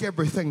shake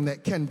everything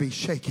that can be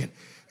shaken.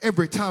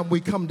 Every time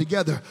we come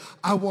together,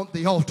 I want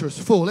the altars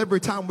full. Every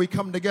time we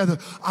come together,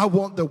 I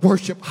want the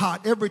worship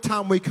hot. Every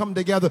time we come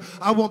together,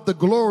 I want the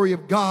glory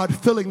of God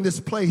filling this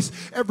place.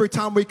 Every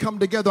time we come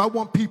together, I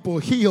want people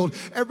healed.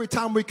 Every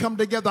time we come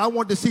together, I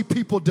want to see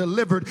people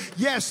delivered.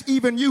 Yes,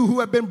 even you who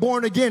have been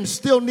born again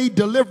still need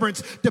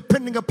deliverance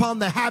depending upon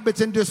the habits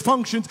and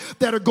dysfunctions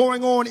that are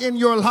going on in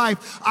your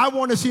life. I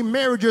want to see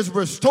marriages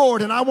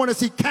restored, and I want to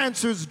see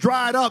cancers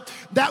dried up.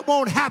 That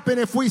won't happen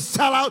if we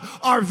sell out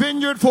our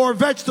vineyard for a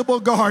vegetable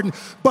garden.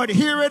 But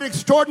here at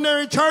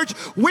Extraordinary Church,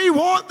 we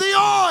want the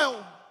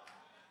oil.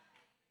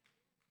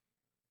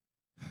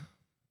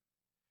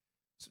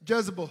 So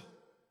Jezebel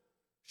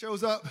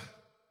shows up.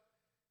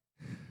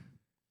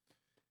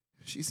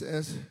 She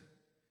says,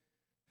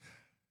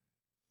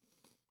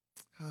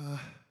 I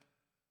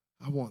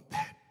want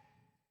that.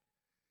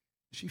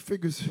 She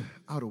figures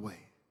out a way.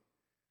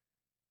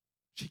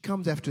 She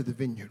comes after the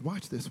vineyard.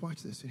 Watch this,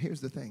 watch this. And here's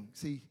the thing.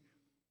 See,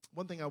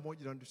 one thing I want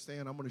you to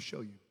understand, I'm going to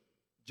show you.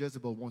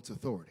 Jezebel wants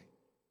authority.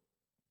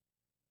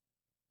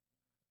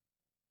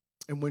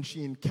 And when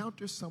she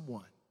encounters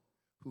someone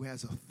who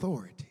has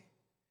authority,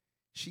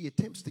 she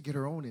attempts to get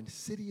her own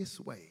insidious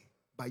way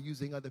by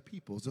using other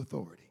people's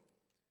authority.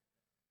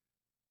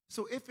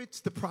 So if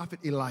it's the prophet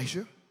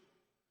Elijah,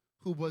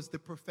 who was the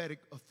prophetic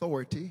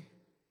authority,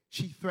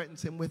 she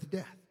threatens him with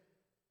death.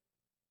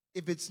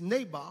 If it's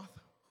Naboth,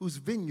 whose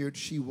vineyard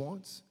she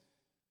wants,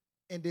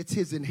 and it's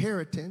his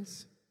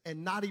inheritance,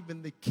 and not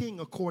even the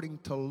king according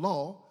to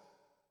law,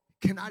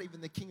 not even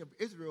the king of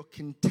Israel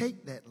can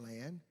take that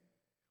land.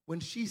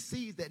 When she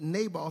sees that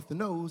Naboth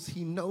knows,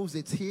 he knows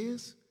it's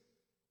his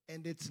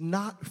and it's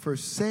not for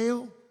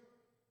sale,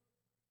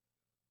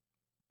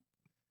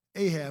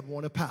 Ahab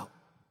want to pout,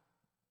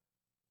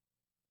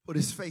 put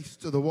his face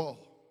to the wall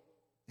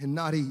and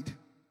not eat.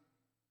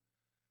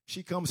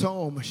 She comes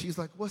home and she's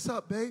like, what's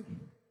up, babe?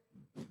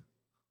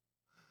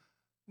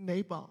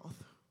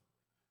 Naboth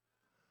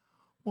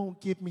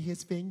won't give me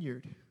his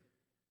vineyard.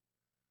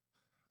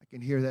 I can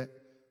hear that.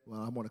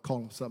 Well, I want to call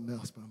him something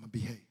else, but I'm going to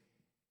behave.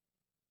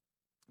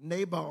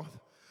 Naboth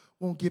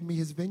won't give me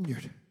his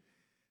vineyard.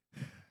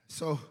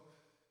 So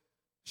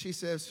she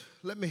says,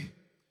 let me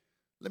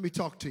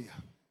talk to you.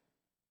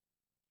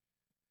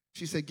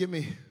 She said,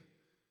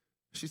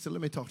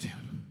 let me talk to you.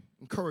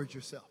 Encourage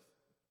yourself.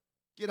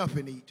 Get up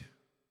and eat.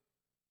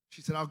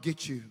 She said, I'll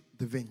get you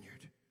the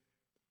vineyard.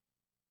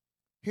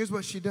 Here's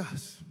what she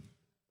does.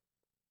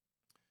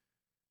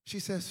 She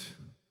says,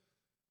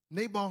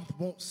 Naboth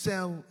won't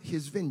sell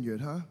his vineyard,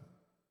 huh?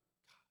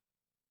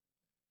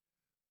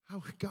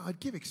 Oh, God,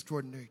 give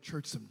Extraordinary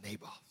Church some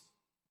Naboths.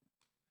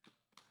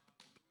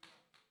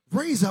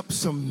 Raise up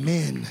some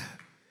men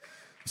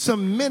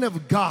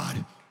of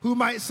God who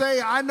might say,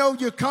 I know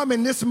you're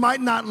coming. This might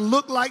not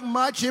look like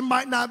much. It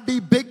might not be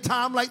big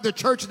time like the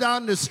church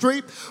down the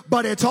street,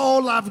 but it's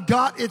all I've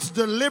got. It's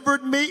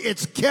delivered me.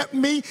 It's kept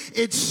me.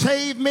 It's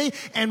saved me.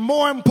 And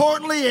more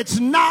importantly, it's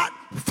not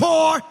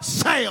for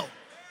sale.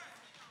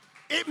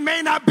 It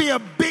may not be a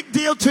big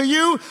deal to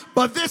you,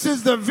 but this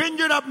is the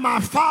vineyard of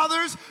my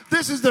fathers.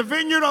 This is the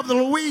vineyard of the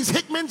Louise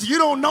Hickmans. You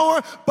don't know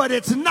her, but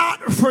it's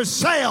not for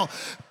sale.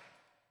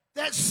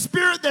 That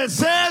spirit that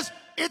says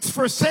it's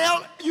for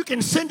sale, you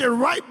can send it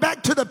right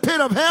back to the pit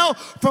of hell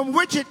from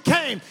which it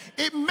came.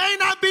 It may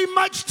not be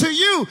much to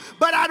you,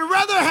 but I'd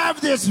rather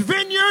have this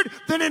vineyard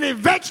than any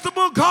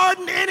vegetable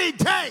garden any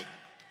day.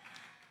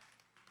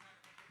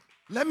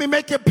 Let me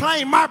make it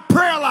plain. My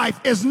prayer life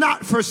is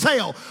not for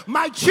sale.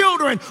 My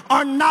children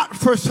are not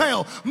for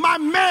sale. My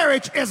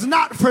marriage is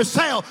not for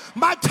sale.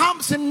 My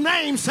Thompson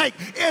namesake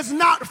is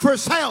not for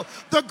sale.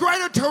 The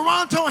greater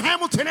Toronto,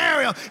 Hamilton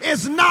area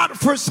is not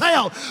for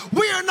sale.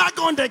 We are not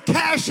going to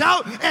cash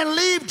out and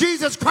leave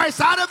Jesus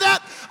Christ out of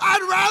that.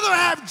 I'd rather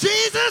have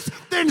Jesus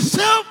than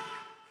self.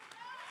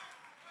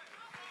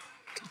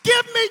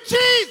 Give me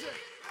Jesus.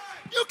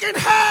 You can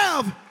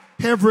have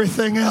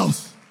everything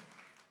else.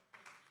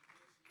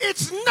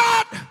 It's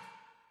not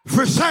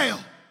for sale.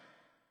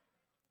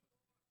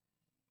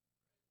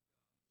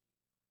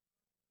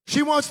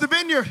 She wants the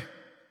vineyard.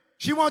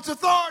 She wants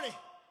authority.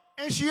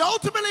 And she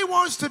ultimately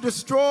wants to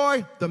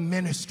destroy the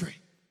ministry.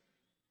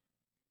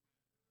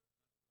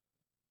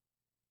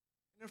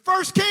 In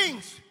 1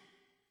 Kings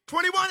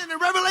 21, and in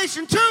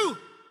Revelation 2,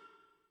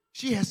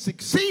 she has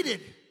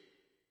succeeded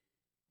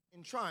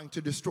in trying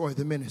to destroy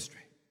the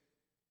ministry.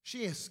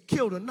 She has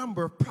killed a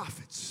number of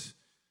prophets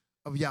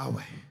of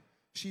Yahweh.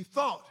 She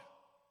thought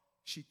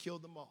she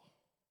killed them all,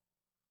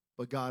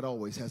 but God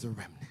always has a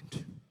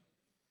remnant.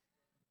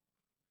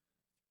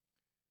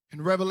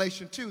 In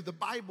Revelation 2, the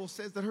Bible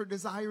says that her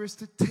desire is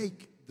to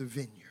take the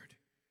vineyard.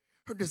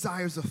 Her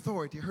desire is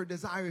authority. Her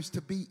desire is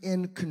to be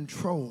in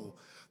control.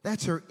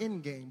 That's her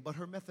end game, but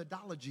her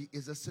methodology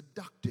is a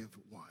seductive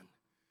one.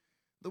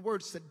 The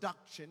word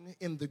seduction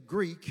in the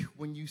Greek,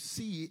 when you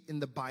see it in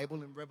the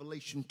Bible in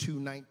Revelation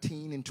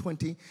 2:19 and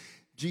 20,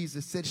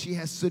 Jesus said, she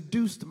has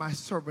seduced my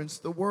servants.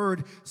 The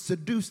word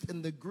seduced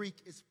in the Greek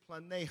is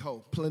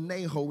planeho.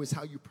 Planeho is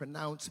how you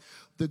pronounce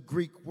the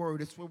Greek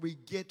word. It's where we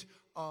get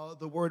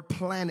the word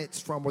planets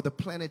from, or the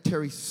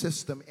planetary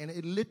system. And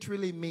it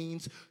literally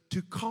means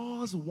to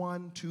cause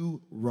one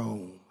to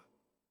roam.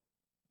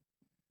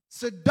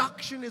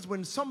 Seduction is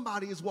when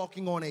somebody is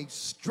walking on a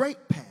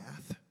straight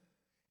path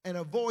and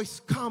a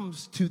voice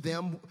comes to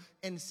them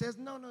and says,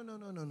 no.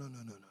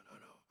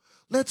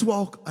 Let's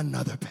walk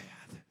another path.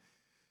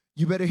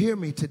 You better hear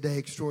me today,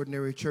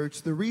 Extraordinary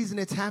Church. The reason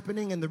it's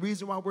happening and the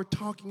reason why we're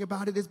talking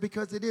about it is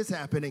because it is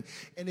happening.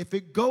 And if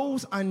it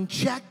goes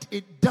unchecked,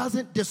 it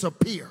doesn't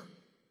disappear.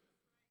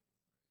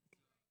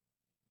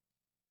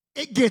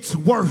 It gets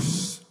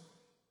worse.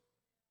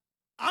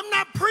 I'm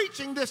not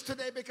preaching this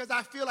today because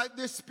I feel like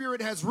this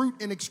spirit has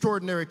root in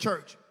Extraordinary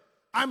Church.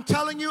 I'm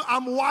telling you,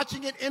 I'm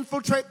watching it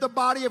infiltrate the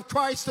body of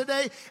Christ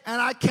today,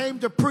 and I came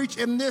to preach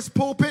in this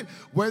pulpit.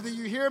 Whether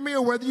you hear me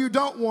or whether you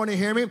don't want to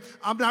hear me,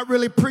 I'm not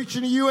really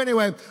preaching to you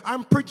anyway.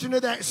 I'm preaching to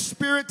that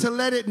spirit to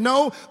let it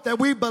know that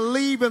we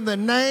believe in the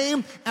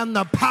name and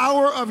the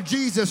power of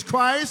Jesus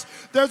Christ.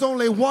 There's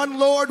only one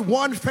Lord,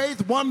 one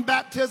faith, one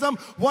baptism,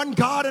 one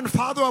God and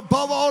Father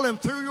above all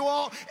and through you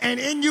all and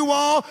in you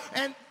all.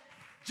 And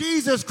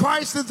Jesus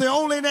Christ is the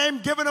only name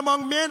given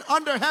among men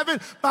under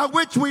heaven by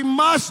which we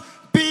must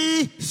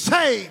be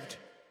saved.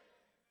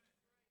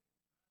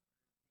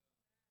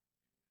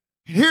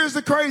 And here's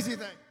the crazy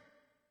thing.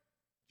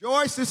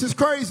 Joyce, this is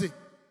crazy.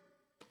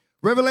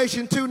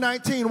 Revelation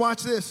 2:19,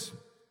 watch this.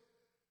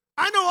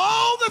 I know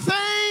all the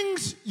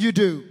things you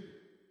do.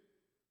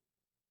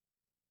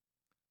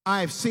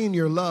 I have seen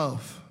your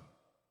love,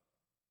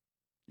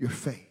 your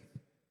faith,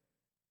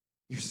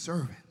 your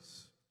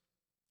servants,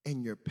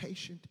 and your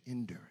patient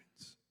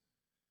endurance.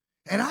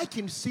 And I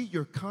can see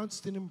your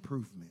constant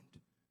improvement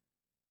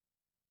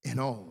in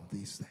all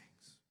these things.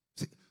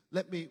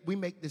 See, we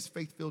make this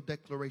faith-filled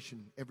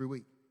declaration every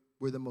week.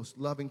 We're the most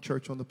loving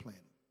church on the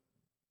planet.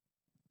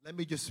 Let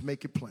me just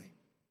make it plain.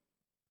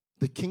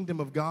 The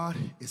kingdom of God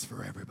is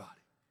for everybody.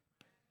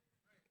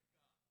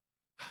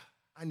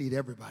 I need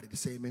everybody to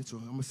say amen, so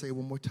I'm going to say it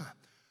one more time.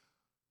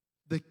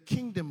 The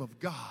kingdom of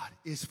God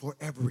is for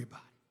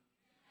everybody.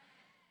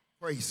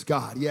 Praise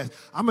God. Yes,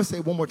 I'm going to say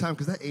it one more time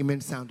because that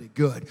amen sounded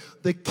good.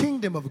 The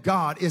kingdom of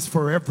God is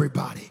for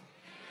everybody.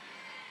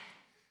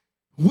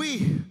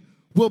 We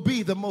will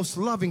be the most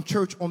loving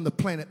church on the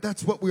planet.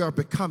 That's what we are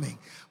becoming.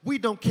 We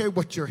don't care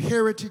what your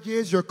heritage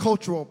is, your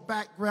cultural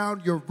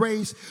background, your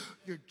race,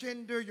 your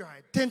gender, your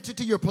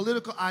identity, your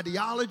political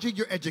ideology,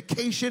 your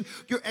education,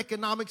 your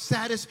economic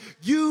status.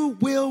 You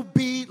will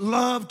be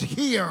loved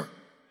here.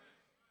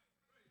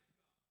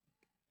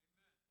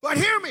 But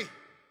hear me.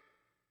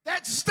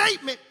 That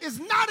statement is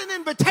not an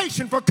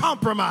invitation for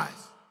compromise.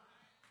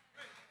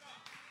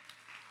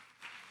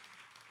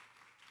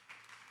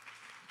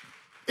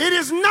 It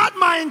is not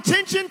my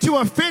intention to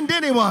offend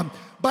anyone,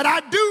 but I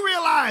do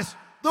realize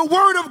the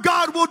word of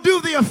God will do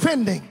the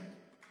offending.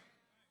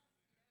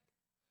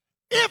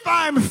 If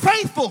I'm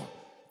faithful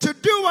to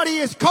do what he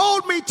has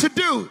called me to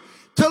do,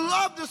 to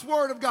love this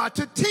word of God,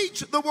 to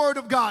teach the word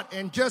of God,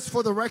 and just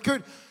for the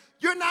record,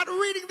 you're not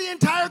reading the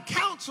entire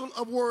counsel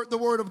of the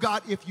word of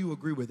God if you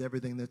agree with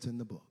everything that's in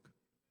the book.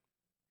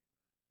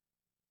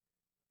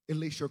 At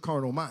least your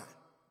carnal mind.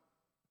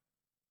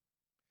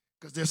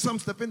 Because there's some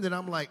stuff in there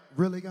I'm like,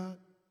 really, God?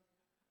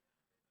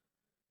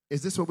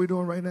 Is this what we're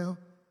doing right now?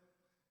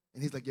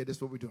 And he's like, yeah, this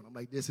is what we're doing. I'm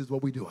like, this is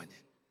what we're doing.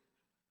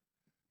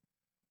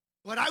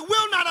 But I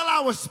will not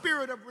allow a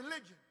spirit of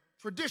religion,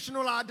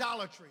 traditional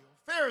idolatry,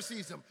 or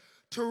Phariseeism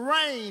to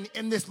reign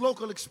in this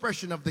local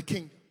expression of the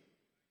kingdom.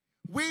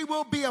 We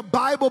will be a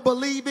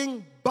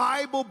Bible-believing,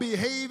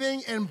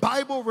 Bible-behaving, and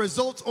Bible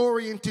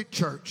results-oriented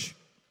church.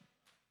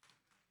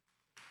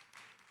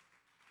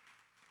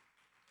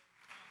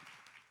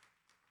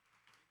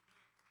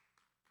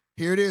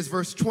 Here it is,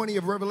 verse 20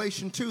 of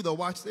Revelation 2, though.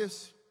 Watch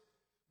this.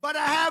 But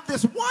I have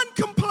this one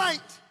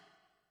complaint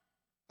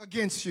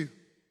against you.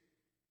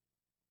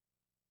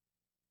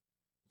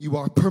 You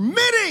are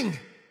permitting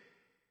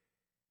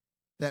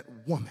that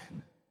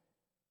woman,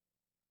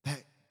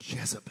 that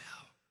Jezebel.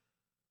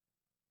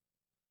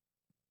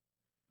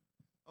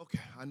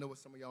 Okay, I know what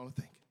some of y'all are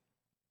thinking.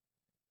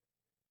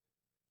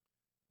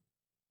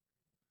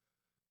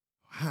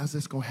 How's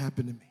this going to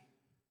happen to me?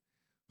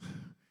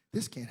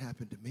 This can't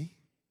happen to me.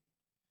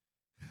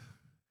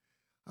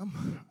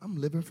 I'm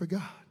living for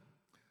God.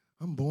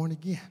 I'm born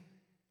again.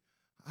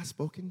 I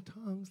spoke in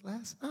tongues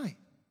last night.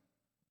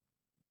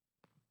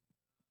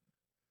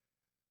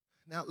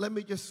 Now, let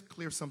me just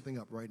clear something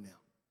up right now.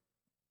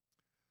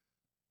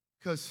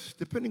 Because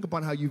depending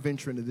upon how you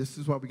venture into this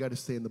is why we got to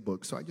stay in the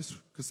book. So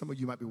because some of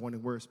you might be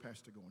wondering, where is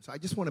Pastor going? So I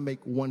just want to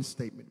make one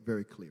statement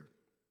very clear.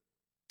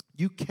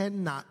 You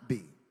cannot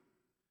be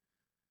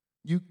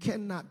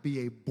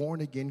a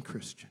born-again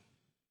Christian,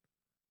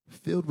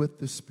 filled with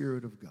the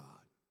Spirit of God,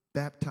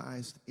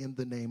 baptized in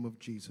the name of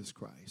Jesus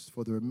Christ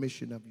for the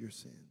remission of your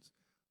sins,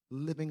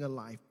 living a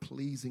life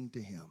pleasing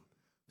to Him,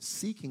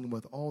 seeking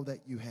with all that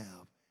you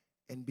have,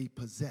 and be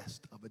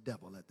possessed of a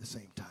devil at the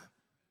same time.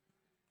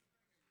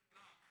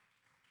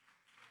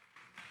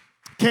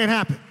 Can't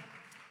happen.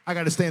 I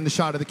got to stay in the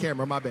shot of the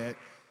camera, my bad.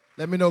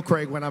 Let me know,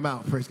 Craig, when I'm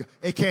out. Praise God.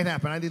 It can't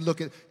happen. I need to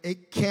look at it.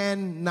 It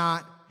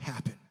cannot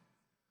happen.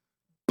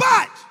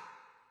 But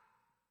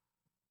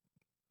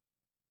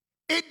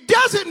it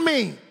doesn't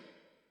mean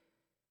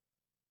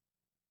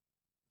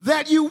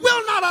that you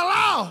will not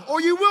allow or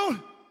you will.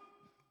 I'm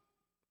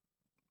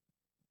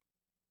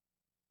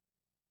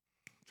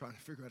trying to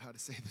figure out how to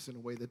say this in a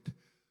way that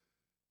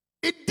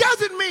it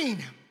doesn't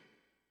mean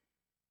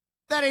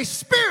that a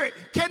spirit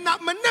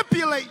cannot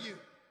manipulate you,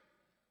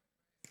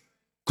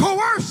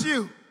 coerce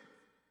you,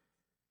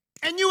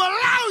 and you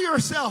allow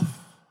yourself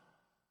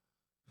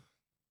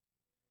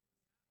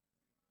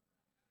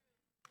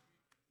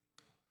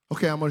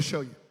okay, I'm going to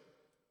show you.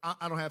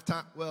 I don't have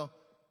time. Well,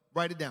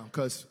 write it down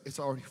because it's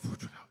already.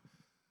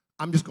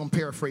 I'm just going to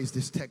paraphrase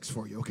this text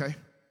for you, okay?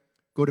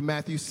 Go to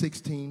Matthew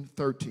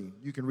 16:13.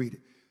 You can read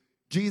it.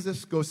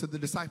 Jesus goes to the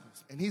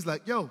disciples, and he's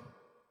like, yo,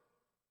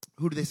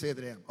 who do they say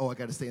that I am? Oh, I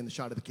got to stay in the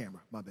shot of the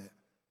camera. My bad.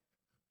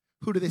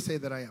 Who do they say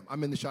that I am?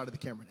 I'm in the shot of the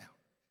camera now.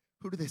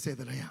 Who do they say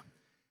that I am?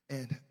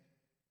 And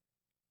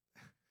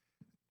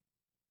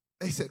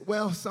they said,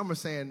 well, some are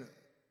saying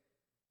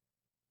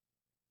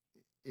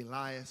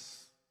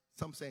Elias.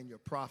 Some saying you're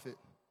a prophet.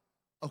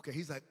 Okay,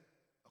 he's like,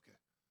 okay.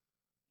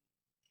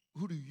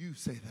 Who do you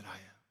say that I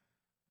am?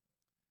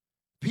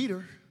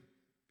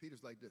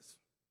 Peter's like this.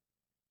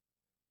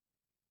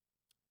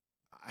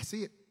 I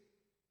see it.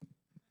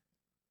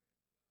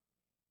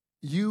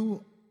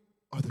 You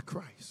are the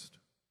Christ,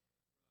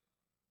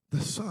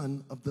 the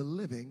Son of the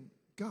living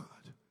God.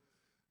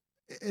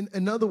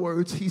 In other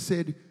words, he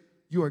said,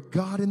 you are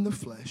God in the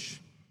flesh,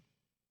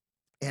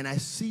 and I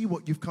see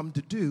what you've come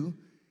to do.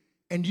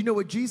 And you know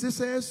what Jesus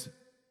says?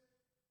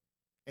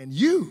 And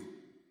you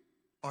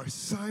are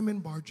Simon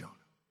Bar-Jonah.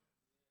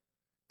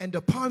 And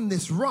upon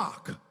this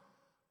rock,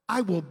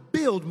 I will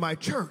build my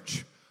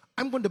church.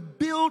 I'm going to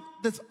build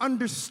this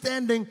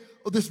understanding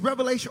of this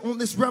revelation on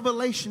this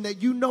revelation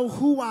that you know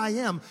who I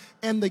am,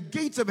 and the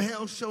gates of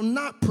hell shall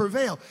not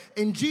prevail.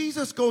 And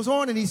Jesus goes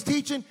on and he's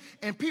teaching,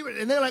 and people,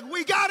 and they're like,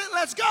 we got it,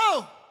 let's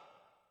go.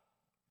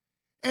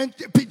 And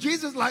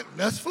Jesus is like,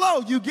 let's flow.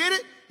 You get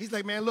it? He's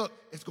like, man, look,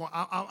 it's going.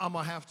 I'm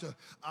gonna have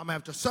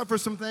to suffer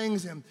some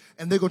things, and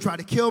they're gonna try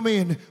to kill me,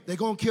 and they're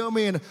gonna kill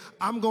me, and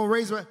I'm gonna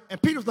raise her.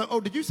 And Peter's like, oh,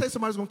 did you say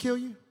somebody's gonna kill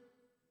you?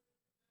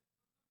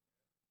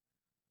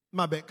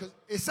 My bad, because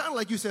it sounded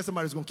like you said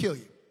somebody's gonna kill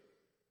you.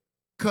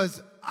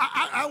 Because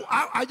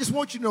I just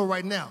want you to know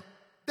right now,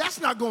 that's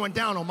not going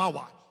down on my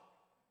watch.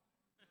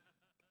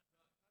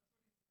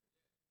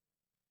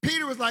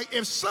 Peter was like,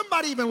 if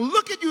somebody even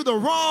look at you the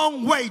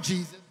wrong way,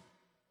 Jesus,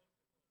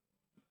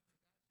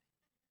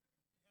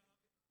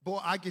 boy,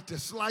 I get to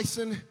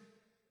slicing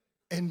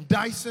and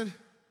dicing.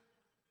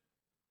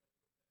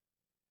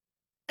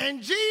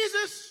 And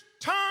Jesus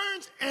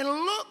turns and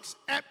looks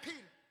at Peter.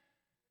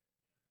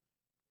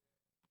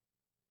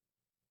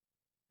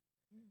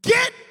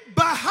 Get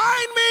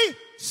behind me,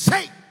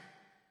 Satan.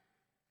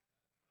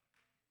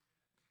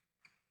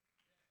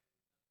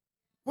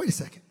 Wait a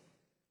second.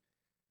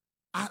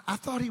 I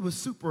thought he was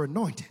super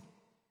anointed.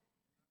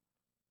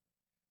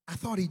 I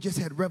thought he just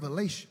had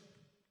revelation.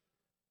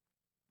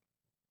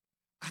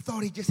 I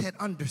thought he just had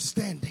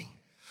understanding.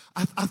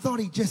 I thought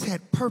he just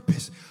had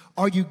purpose.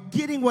 Are you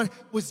getting what?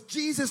 Was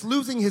Jesus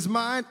losing his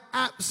mind?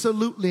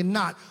 Absolutely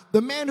not.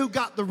 The man who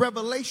got the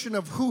revelation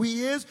of who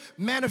he is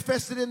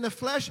manifested in the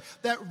flesh,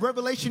 that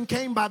revelation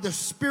came by the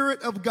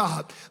Spirit of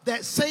God.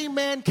 That same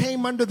man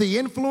came under the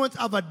influence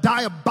of a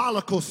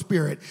diabolical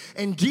spirit.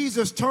 And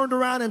Jesus turned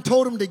around and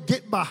told him to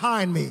get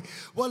behind me.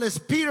 Well, is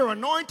Peter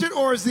anointed,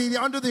 or is he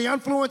under the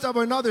influence of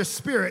another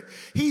spirit?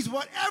 He's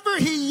whatever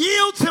he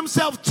yields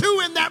himself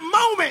to in that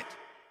moment.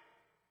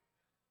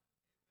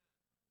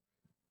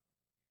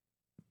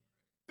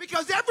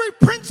 Because every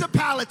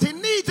principality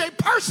needs a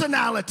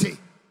personality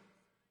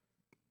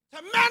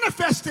to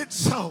manifest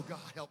itself. God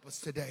help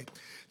us today.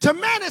 To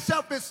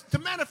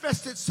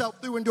manifest itself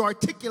through and to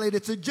articulate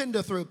its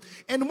agenda through.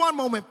 In one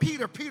moment,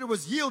 Peter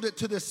was yielded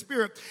to the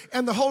Spirit,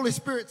 and the Holy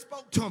Spirit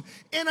spoke to him.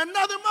 In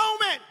another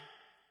moment,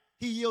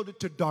 he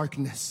yielded to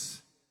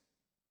darkness.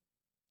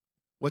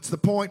 What's the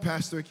point,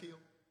 Pastor Akil?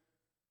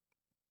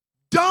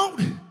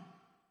 Don't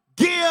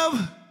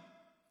give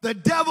the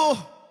devil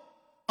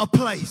a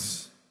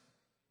place.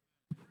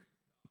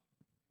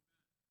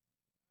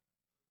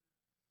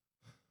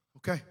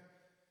 Okay,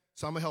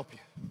 So I'm going to help you.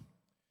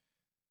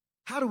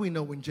 How do we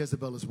know when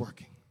Jezebel is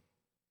working?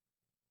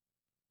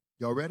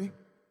 Y'all ready?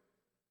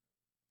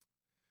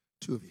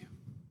 2 of you.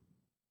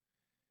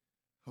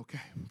 Okay,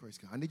 praise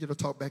God. I need you to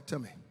talk back to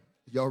me.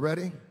 Y'all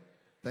ready?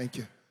 Thank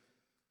you.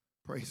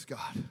 Praise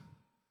God.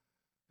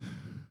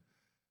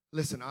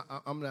 Listen,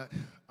 I'm going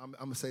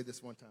to say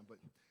this one time, but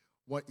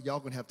y'all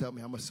going to have to help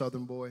me. I'm a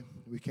Southern boy.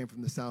 We came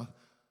from the South.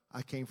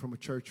 I came from a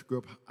church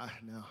group. I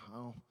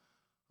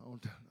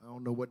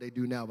don't know what they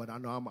do now, but I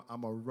know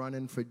I'm a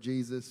running for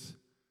Jesus.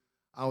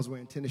 I was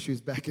wearing tennis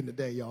shoes back in the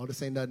day, y'all.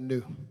 This ain't nothing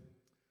new.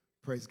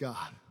 Praise God.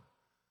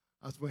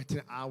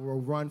 I will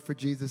run for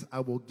Jesus. I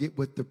will get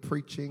with the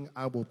preaching.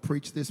 I will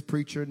preach this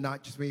preacher,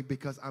 not just me,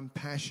 because I'm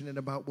passionate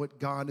about what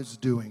God is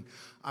doing.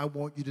 I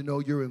want you to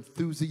know your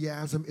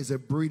enthusiasm is a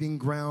breeding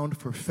ground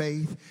for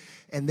faith.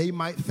 And they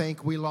might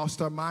think we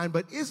lost our mind,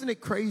 but isn't it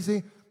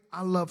crazy?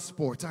 I love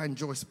sports. I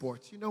enjoy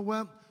sports. You know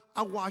what?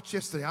 I watched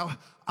yesterday.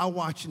 I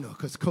watched,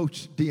 because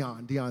Coach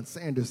Deion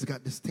Sanders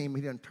got this team.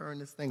 He done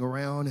turned this thing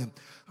around, and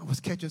I was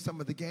catching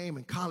some of the game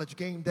and college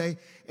game day,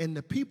 and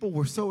the people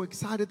were so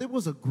excited. There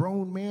was a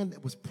grown man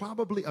that was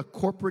probably a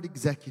corporate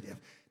executive,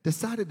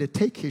 decided to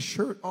take his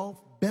shirt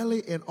off,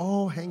 belly and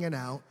all hanging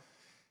out,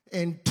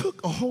 and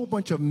took a whole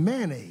bunch of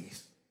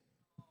mayonnaise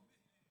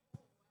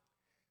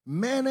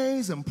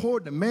and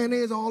poured the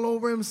mayonnaise all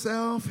over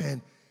himself,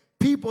 and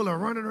people are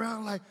running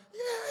around like, yeah.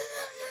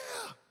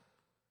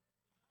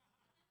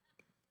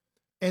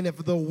 And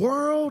if the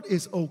world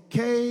is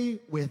okay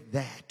with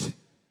that,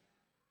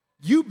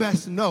 you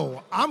best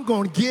know I'm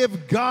going to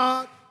give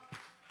God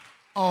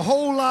a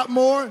whole lot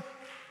more.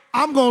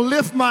 I'm going to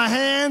lift my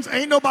hands.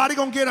 Ain't nobody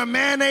going to get a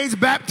mayonnaise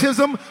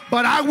baptism,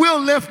 but I will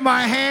lift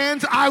my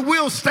hands. I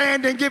will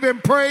stand and give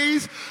him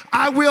praise.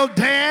 I will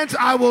dance.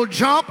 I will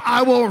jump.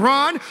 I will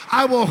run.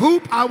 I will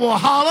hoop. I will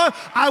holler.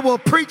 I will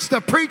preach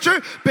the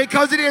preacher,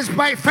 because it is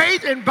by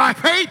faith, and by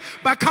faith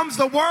becomes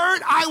the word.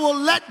 I will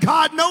let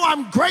God know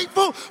I'm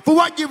grateful for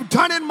what you've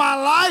done in my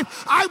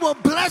life. I will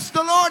bless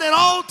the Lord at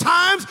all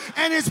times,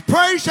 and his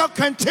praise shall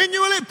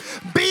continually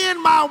be in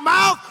my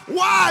mouth.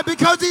 Why?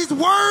 Because he's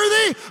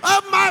worthy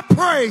of my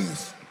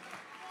praise.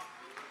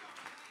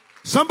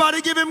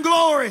 Somebody give him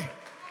glory.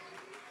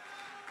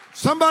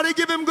 Somebody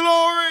give him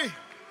glory.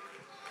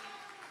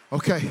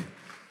 Okay,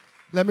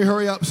 let me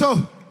hurry up.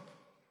 So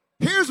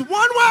here's one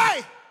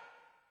way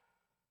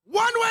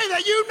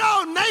that you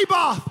know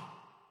Naboth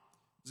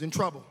is in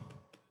trouble.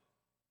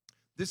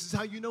 This is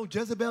how you know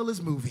Jezebel is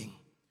moving.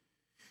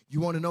 You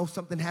want to know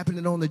something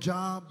happening on the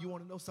job? You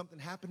want to know something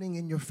happening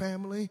in your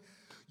family?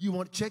 You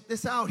want to check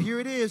this out? Here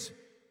it is.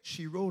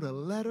 She wrote a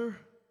letter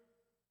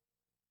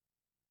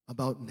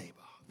about Naboth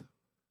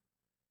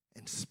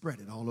and spread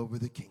it all over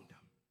the kingdom.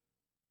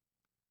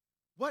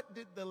 What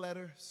did the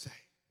letter say?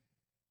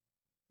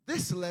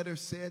 This letter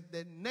said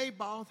that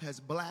Naboth has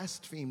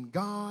blasphemed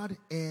God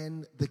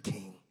and the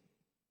king.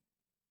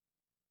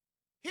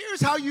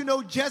 Here's how you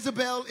know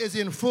Jezebel is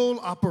in full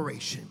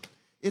operation.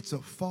 It's a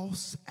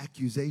false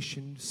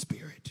accusation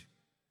spirit.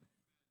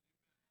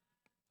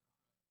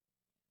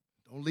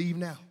 Don't leave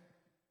now.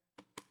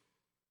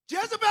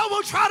 Jezebel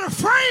will try to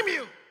frame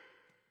you.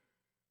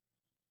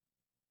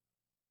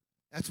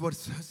 That's what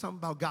it's something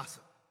about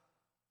gossip.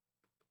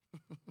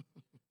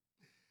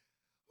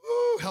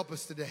 Ooh, help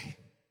us today.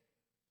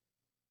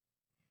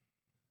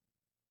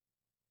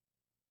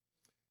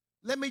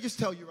 Let me just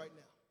tell you right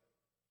now.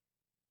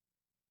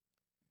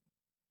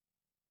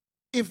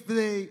 If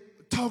they're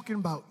talking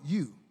about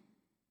you,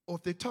 or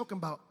if they're talking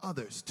about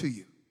others to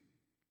you,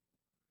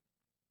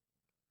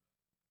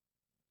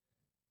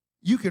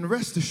 you can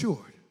rest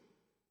assured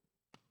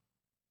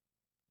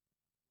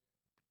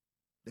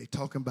they're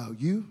talking about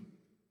you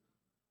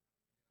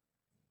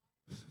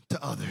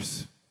to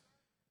others.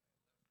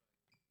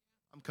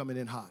 I'm coming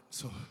in hot,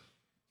 so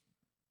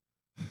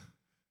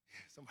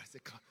somebody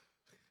said,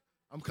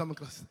 I'm coming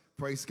close.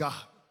 Praise God.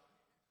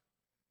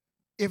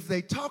 If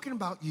they're talking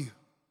about you,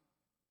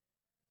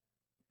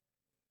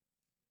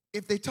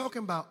 if they're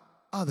talking about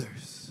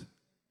others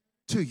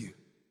to you,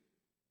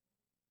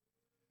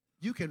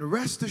 you can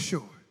rest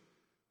assured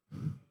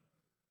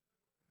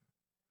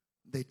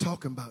they're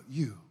talking about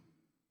you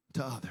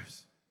to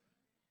others.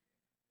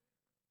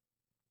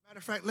 Matter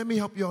of fact, let me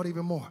help you out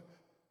even more.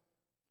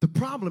 The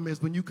problem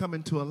is when you come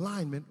into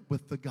alignment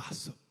with the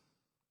gossip.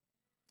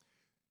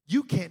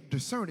 You can't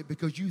discern it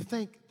because you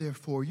think they're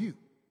for you.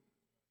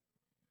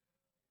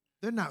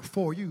 They're not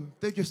for you.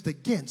 They're just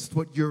against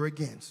what you're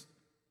against.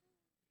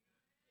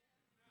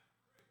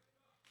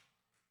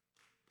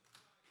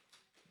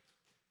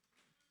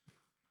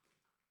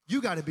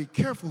 You got to be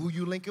careful who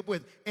you link up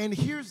with. And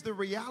here's the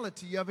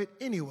reality of it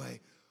anyway.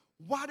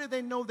 Why do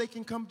they know they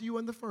can come to you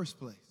in the first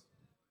place?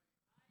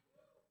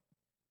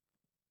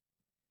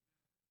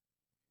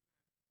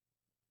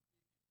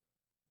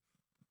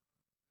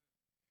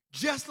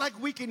 Just like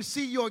we can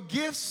see your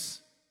gifts,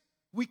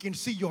 we can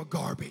see your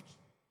garbage.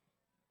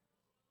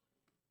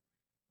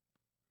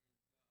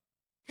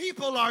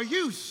 People are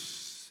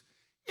used.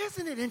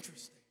 Isn't it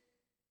interesting?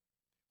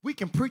 We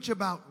can preach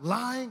about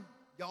lying.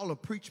 Y'all will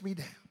preach me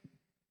down.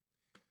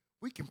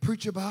 We can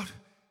preach about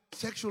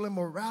sexual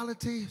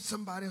immorality,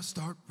 somebody will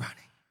start running.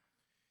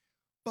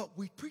 But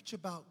we preach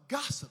about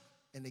gossip,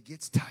 and it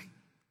gets tight.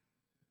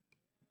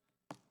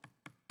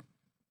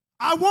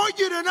 I want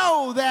you to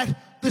know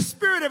that the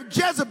spirit of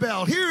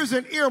Jezebel, here's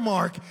an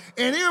earmark.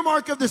 An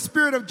earmark of the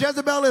spirit of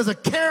Jezebel is a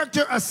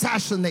character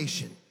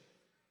assassination.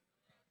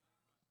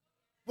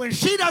 When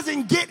she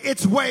doesn't get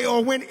its way,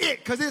 or when it,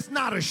 because it's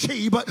not a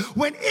she, but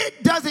when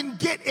it doesn't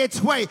get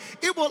its way,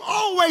 it will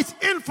always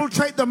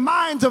infiltrate the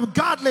minds of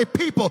godly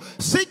people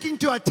seeking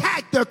to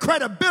attack their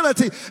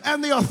credibility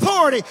and the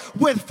authority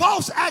with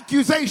false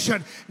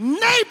accusation.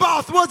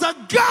 Naboth was a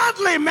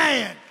godly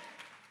man.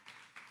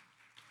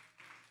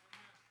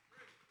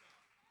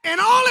 And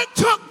all it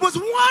took was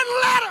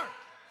one letter.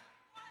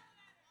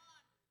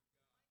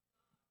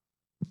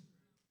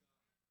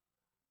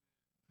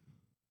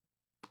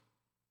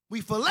 We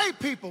fillet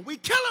people. We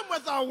kill them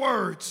with our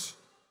words.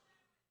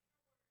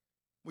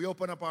 We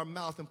open up our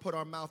mouth and put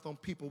our mouth on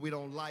people we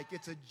don't like.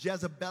 It's a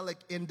Jezebelic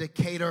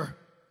indicator.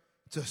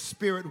 It's a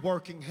spirit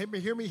working. Hear me,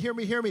 hear me, hear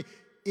me, hear me.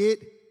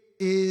 It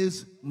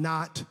is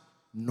not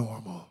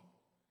normal.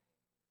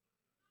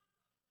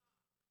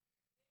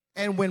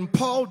 And when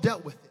Paul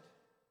dealt with it,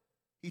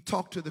 he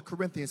talked to the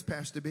Corinthians,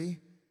 Pastor B.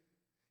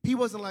 He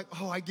wasn't like,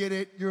 oh, I get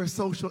it. You're a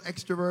social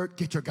extrovert.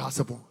 Get your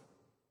gossip on.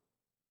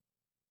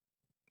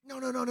 No,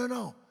 no, no, no,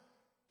 no.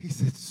 He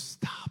said,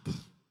 stop.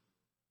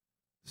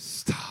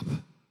 Stop.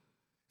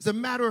 As a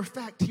matter of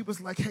fact, he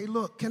was like, hey,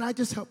 look, can I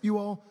just help you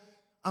all?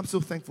 I'm so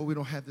thankful we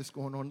don't have this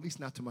going on, at least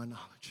not to my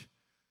knowledge.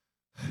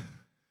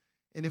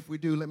 And if we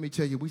do, let me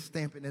tell you, we're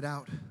stamping it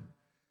out.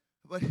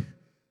 But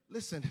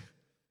listen,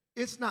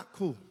 it's not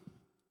cool.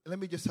 Let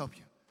me just help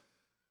you.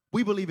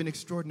 We believe in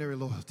extraordinary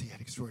loyalty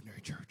at Extraordinary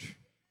Church.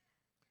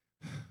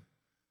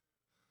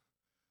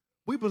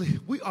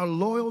 We are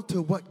loyal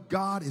to what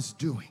God is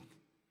doing.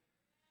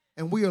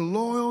 And we are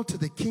loyal to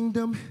the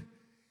kingdom,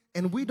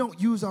 and we don't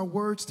use our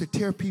words to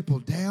tear people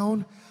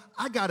down.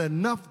 I got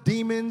enough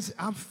demons.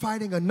 I'm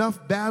fighting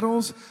enough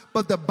battles.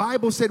 But the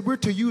Bible said we're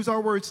to use our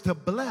words to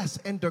bless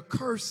and to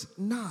curse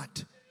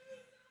not.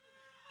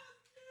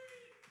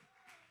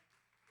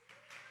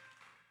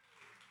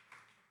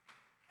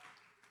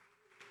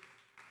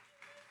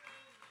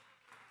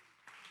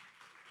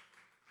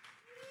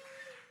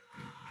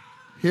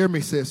 Hear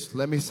me, sis.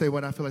 Let me say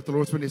what I feel like the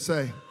Lord's going to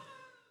say.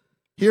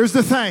 Here's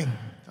the thing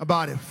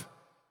about it.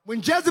 When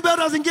Jezebel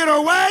doesn't get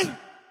her way,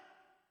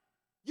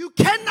 you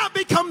cannot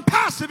become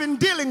passive in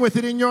dealing with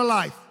it in your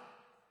life.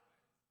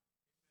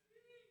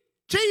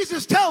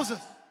 Jesus tells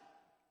us,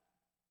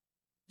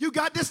 you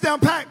got this down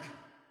pat.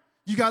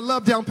 You got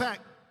love down pat.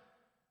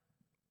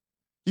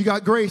 You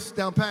got grace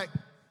down pat.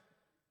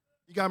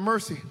 You got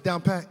mercy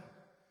down pat.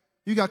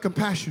 You got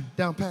compassion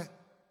down pat.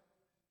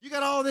 You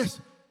got all this.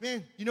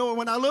 Man, you know what,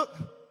 when I look,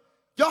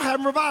 y'all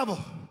having revival.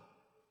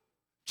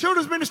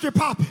 Children's ministry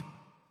popping.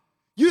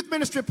 Youth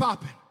ministry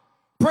popping.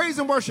 Praise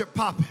and worship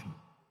popping.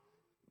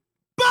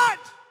 But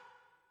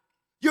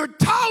you're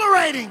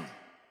tolerating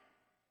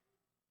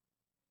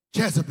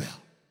Jezebel.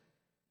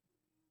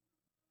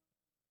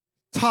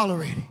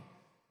 Tolerating.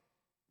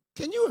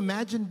 Can you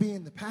imagine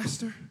being the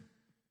pastor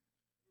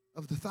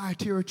of the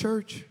Thyatira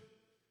church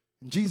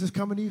and Jesus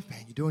coming to you?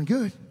 Man, you're doing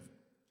good.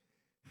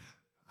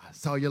 I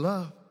saw your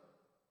love.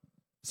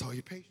 I saw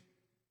your patience.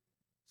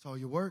 I saw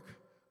your work.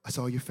 I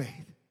saw your faith.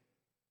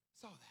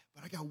 I saw that.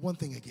 But I got one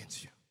thing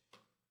against you.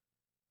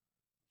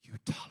 You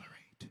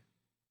tolerate.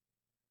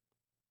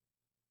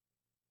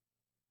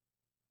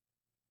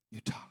 You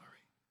tolerate.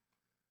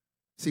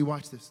 See,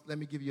 watch this. Let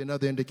me give you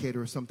another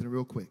indicator of something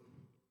real quick.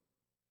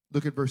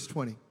 Look at verse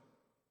 20,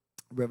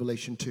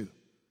 Revelation 2. He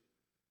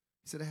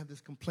said, I have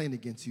this complaint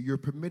against you. You're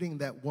permitting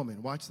that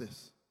woman. Watch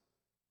this.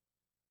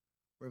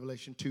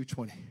 Revelation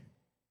 2:20.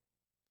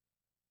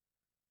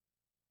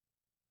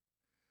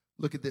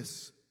 Look at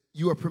this.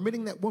 You are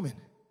permitting that woman,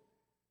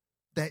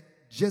 that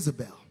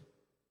Jezebel,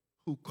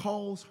 who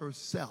calls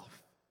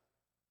herself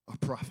a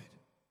prophet,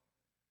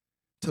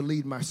 to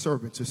lead my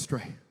servants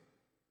astray.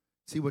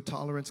 See what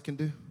tolerance can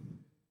do?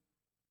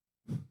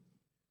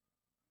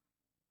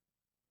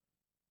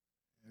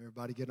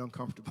 Everybody get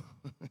uncomfortable.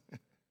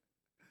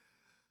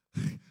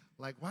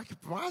 Like,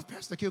 why is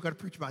Pastor Akil got to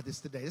preach about this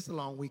today? This is a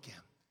long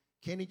weekend.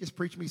 Can't he just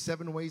preach me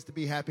 7 ways to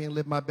be happy and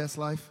live my best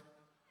life?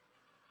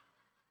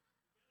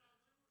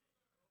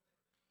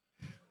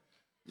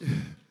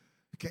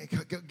 Okay,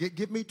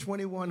 give me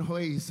 21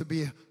 ways to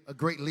be a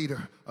great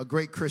leader, a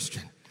great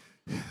Christian.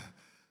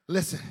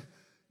 Listen,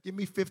 give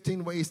me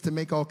 15 ways to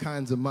make all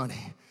kinds of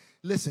money.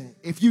 Listen,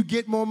 if you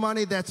get more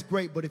money, that's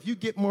great. But if you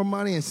get more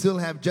money and still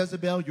have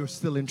Jezebel, you're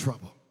still in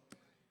trouble.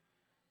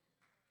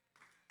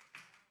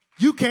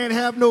 You can't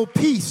have no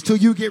peace till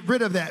you get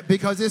rid of that,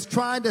 because it's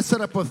trying to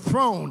set up a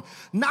throne,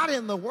 not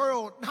in the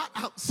world, not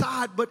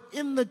outside, but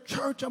in the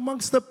church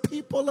amongst the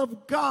people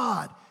of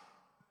God.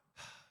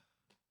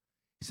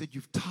 He said,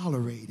 you've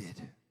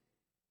tolerated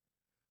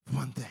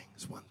one thing.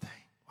 It's one thing.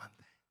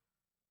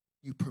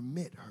 You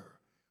permit her.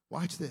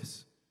 Watch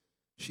this.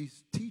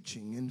 She's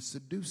teaching and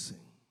seducing.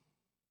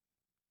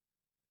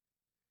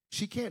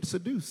 She can't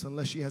seduce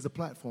unless she has a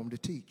platform to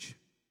teach.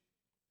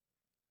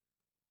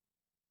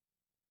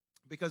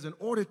 Because in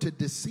order to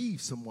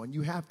deceive someone,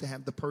 you have to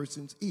have the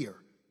person's ear.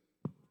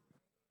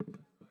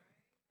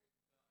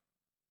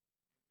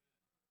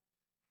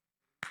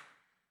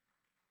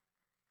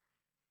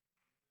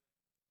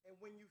 And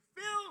when you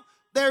fill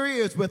their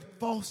ears with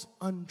false,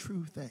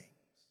 untrue things,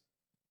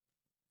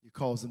 you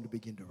cause them to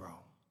begin to roam.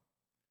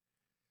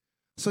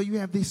 So you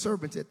have these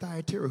servants at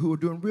Thyatira who were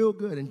doing real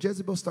good, and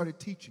Jezebel started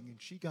teaching, and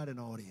she got an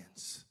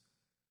audience.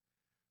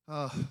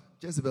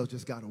 Jezebel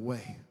just got a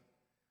way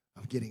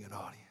of getting an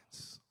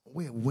audience, a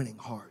way of winning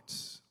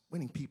hearts,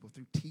 winning people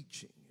through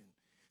teaching and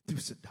through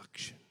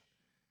seduction.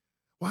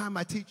 Why am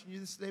I teaching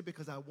you this today?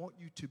 Because I want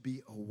you to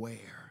be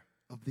aware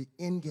of the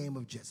end game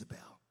of Jezebel.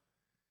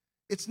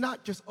 It's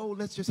not just, oh,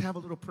 let's just have a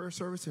little prayer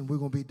service and we're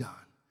going to be done.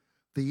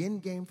 The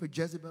end game for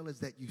Jezebel is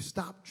that you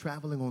stop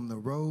traveling on the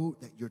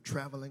road that you're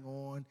traveling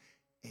on,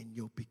 and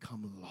you'll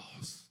become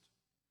lost.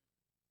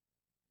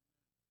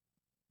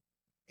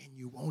 And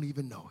you won't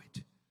even know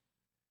it.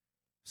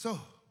 So,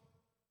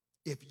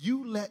 if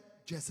you let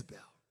Jezebel,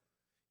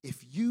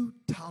 if you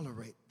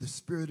tolerate the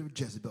spirit of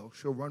Jezebel,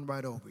 she'll run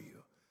right over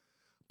you.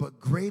 But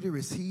greater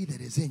is he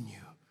that is in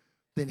you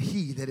than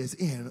he that is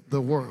in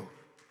the world.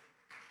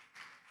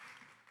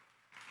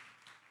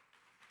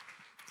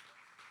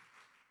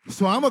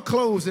 So I'm going to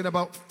close in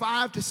about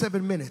 5 to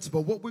 7 minutes.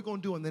 But what we're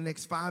going to do in the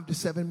next 5 to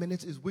 7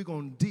 minutes is we're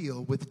going to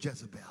deal with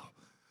Jezebel.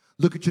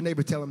 Look at your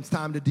neighbor, tell him it's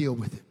time to deal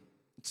with it.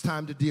 It's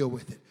time to deal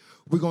with it.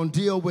 We're going to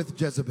deal with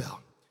Jezebel.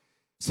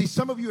 See,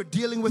 some of you are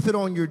dealing with it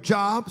on your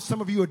job.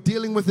 Some of you are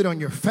dealing with it on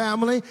your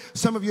family.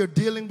 Some of you are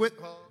dealing with...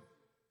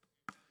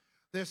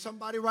 There's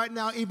somebody right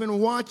now even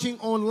watching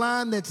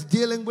online that's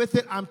dealing with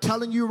it. I'm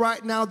telling you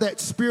right now that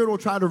spirit will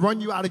try to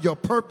run you out of your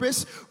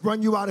purpose,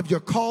 run you out of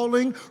your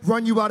calling,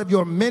 run you out of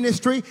your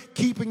ministry,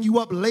 keeping you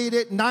up late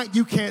at night.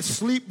 You can't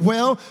sleep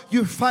well.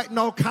 You're fighting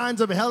all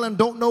kinds of hell and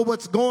don't know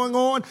what's going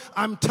on.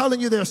 I'm telling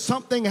you there's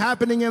something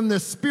happening in the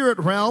spirit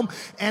realm,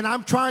 and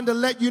I'm trying to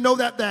let you know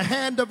that the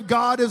hand of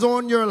God is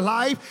on your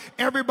life.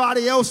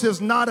 Everybody else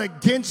is not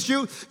against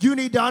you. You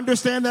need to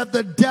understand that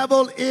the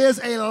devil is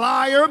a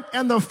liar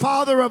and the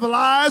father of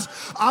lies.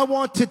 I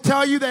want to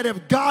tell you that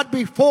if God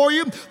be for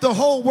you, the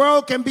whole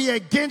world can be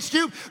against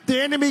you.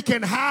 The enemy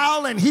can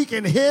howl and he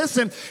can hiss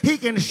and he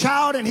can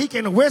shout and he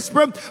can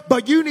whisper,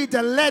 but you need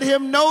to let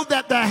him know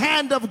that the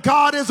hand of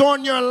God is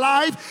on your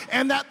life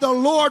and that the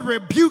Lord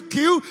rebuke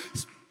you.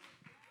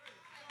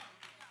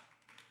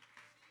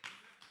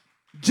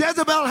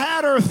 Jezebel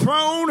had her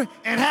throne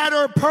and had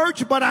her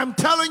perch, but I'm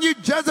telling you,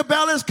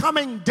 Jezebel is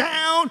coming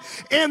down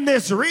in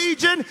this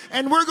region,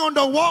 and we're going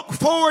to walk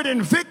forward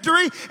in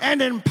victory and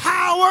in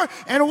power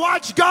and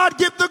watch God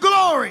get the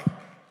glory.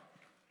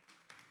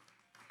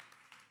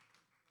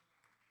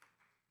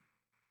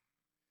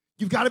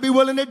 You've got to be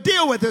willing to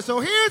deal with it. So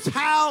here's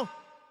how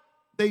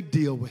they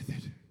deal with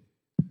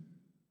it.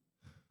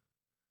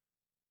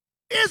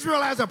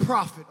 Israel as a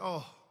prophet.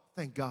 Oh,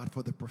 thank God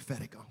for the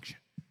prophetic unction.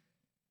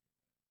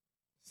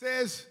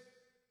 Says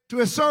to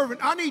his servant,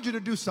 I need you to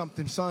do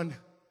something, son,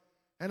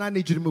 and I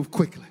need you to move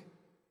quickly.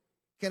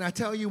 Can I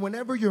tell you,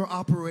 whenever you're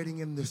operating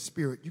in the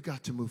spirit, you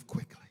got to move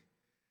quickly.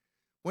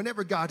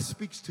 Whenever God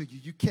speaks to you,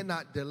 you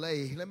cannot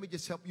delay. Let me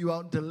just help you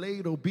out.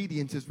 Delayed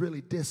obedience is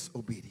really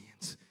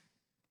disobedience.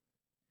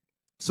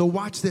 So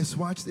watch this,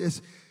 watch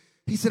this.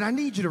 He said, I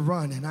need you to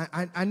run,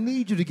 and I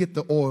need you to get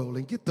the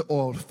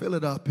oil, fill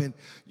it up, and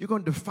you're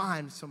going to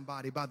find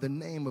somebody by the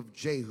name of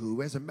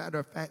Jehu. As a matter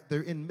of fact,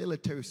 they're in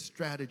military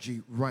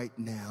strategy right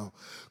now.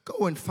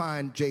 Go and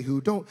find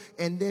Jehu,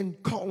 and then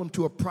call him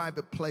to a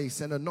private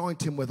place and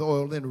anoint him with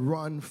oil, then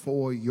run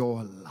for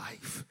your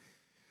life.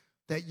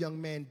 That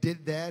young man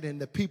did that,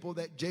 and the people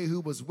that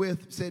Jehu was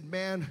with said,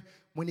 man,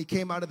 when he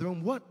came out of the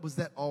room, what was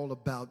that all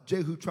about?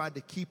 Jehu tried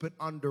to keep it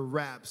under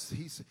wraps.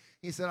 He said,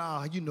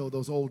 you know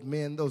those old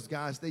men, those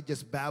guys, they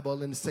just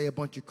babble and say a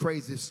bunch of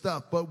crazy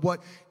stuff. But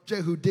what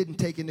Jehu didn't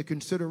take into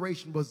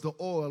consideration was the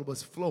oil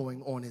was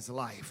flowing on his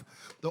life.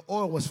 The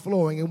oil was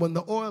flowing, and when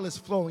the oil is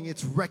flowing,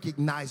 it's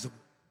recognizable.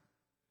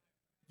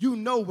 You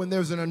know when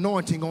there's an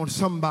anointing on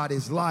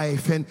somebody's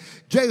life. And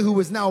Jehu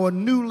is now a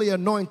newly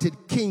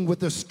anointed king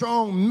with a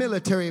strong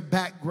military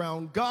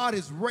background. God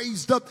has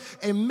raised up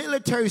a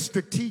military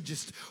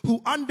strategist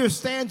who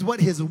understands what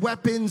his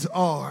weapons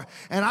are.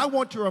 And I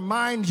want to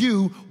remind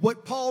you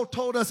what Paul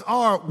told us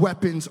our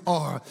weapons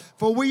are.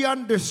 For we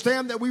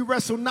understand that we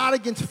wrestle not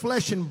against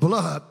flesh and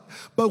blood,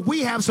 but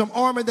we have some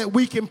armor that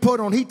we can put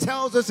on. He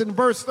tells us in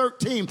verse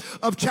 13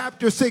 of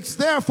chapter 6,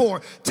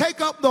 therefore, take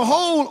up the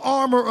whole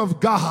armor of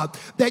God,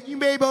 that you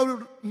may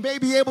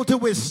be able to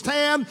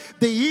withstand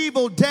the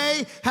evil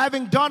day,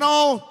 having done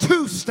all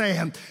to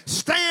stand.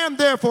 Stand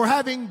therefore,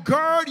 having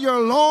girded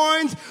your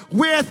loins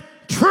with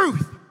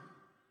truth.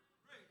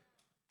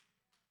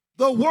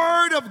 The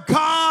word of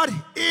God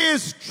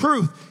is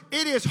truth.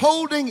 It is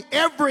holding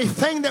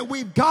everything that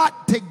we've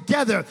got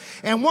together.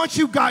 And once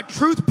you've got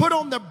truth, put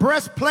on the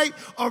breastplate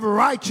of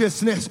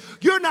righteousness.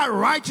 You're not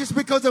righteous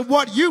because of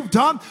what you've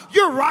done.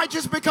 You're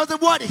righteous because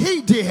of what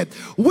he did.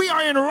 We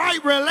are in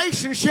right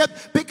relationship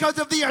because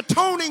of the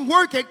atoning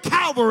work at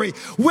Calvary.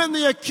 When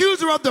the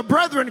accuser of the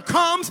brethren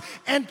comes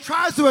and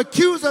tries to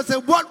accuse us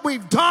of what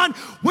we've done,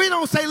 we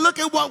don't say, look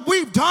at what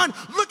we've done.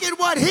 Look at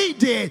what he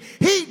did.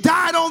 He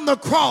died on the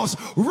cross,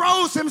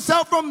 rose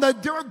himself from the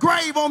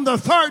grave on the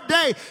third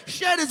day,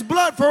 shed his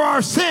blood for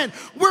our sin.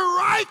 We're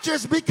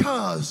righteous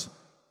because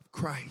of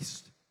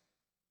Christ.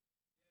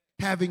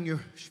 Having your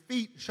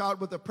feet shod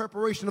with the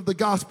preparation of the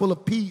gospel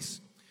of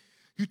peace.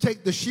 You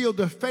take the shield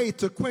of faith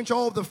to quench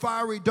all the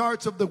fiery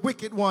darts of the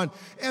wicked one,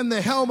 and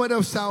the helmet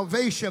of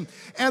salvation,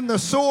 and the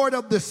sword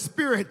of the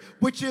Spirit,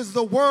 which is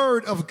the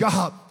word of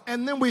God.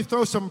 And then we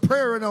throw some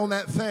prayer in on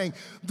that thing.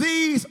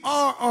 These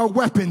are our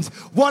weapons.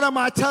 What am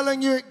I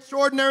telling you,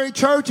 extraordinary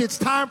church? It's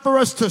time for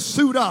us to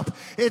suit up.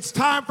 It's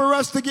time for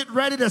us to get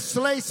ready to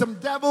slay some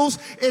devils.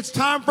 It's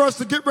time for us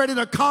to get ready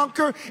to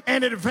conquer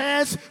and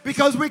advance,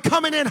 because we're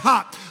coming in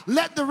hot.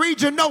 Let the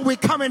region know we're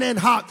coming in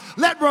hot.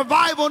 Let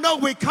revival know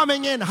we're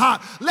coming in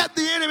hot. Let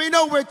the enemy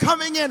know we're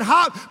coming in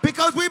hot,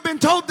 because we've been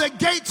told the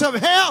gates of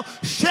hell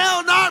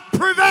shall not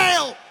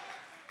prevail.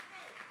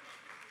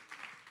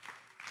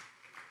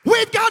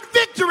 We've got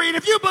victory, and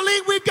if you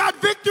believe we've got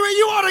victory,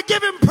 you ought to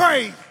give him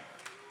praise.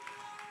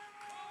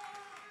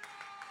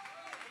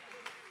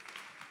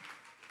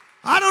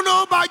 I don't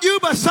know about you,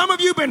 but some of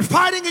you have been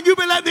fighting and you've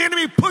been letting the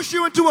enemy push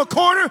you into a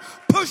corner,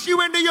 push you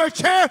into your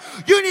chair.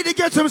 You need to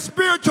get some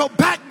spiritual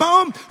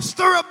backbone,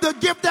 stir up the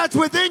gift that's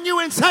within you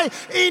and say,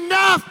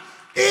 enough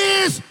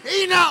is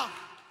enough.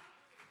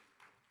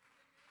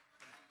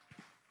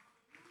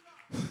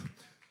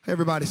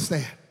 Everybody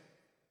stand.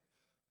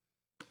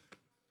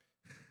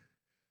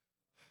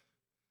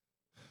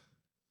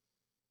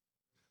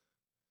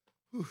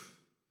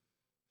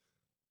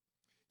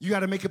 You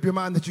got to make up your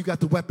mind that you got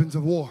the weapons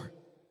of war.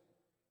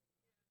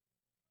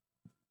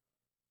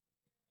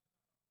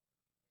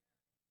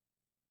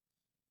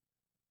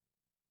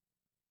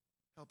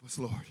 Help us,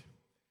 Lord.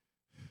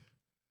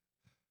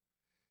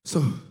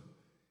 So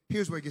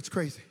here's where it gets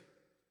crazy.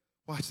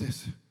 Watch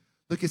this.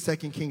 Look at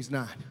 2 Kings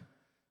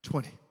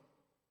 9:20.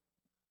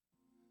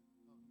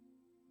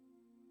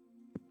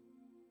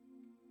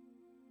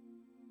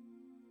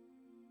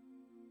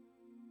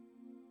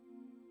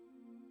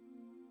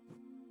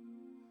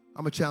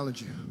 I'm going to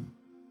challenge you,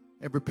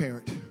 every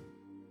parent.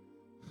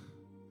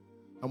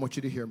 I want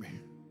you to hear me.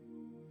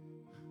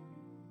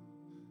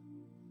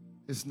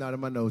 It's not in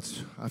my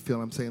notes. I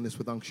feel I'm saying this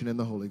with unction in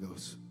the Holy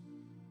Ghost.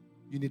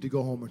 You need to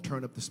go home and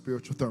turn up the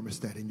spiritual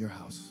thermostat in your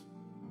house.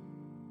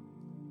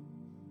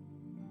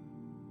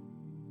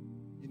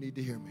 You need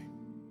to hear me.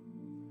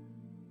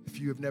 If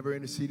you have never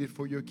interceded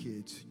for your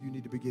kids, you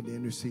need to begin to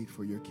intercede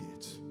for your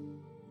kids.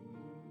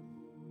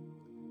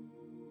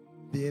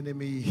 The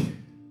enemy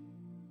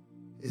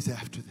is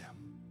after them.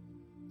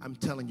 I'm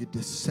telling you,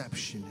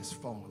 deception has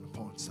fallen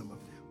upon some of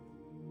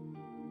them.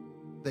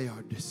 They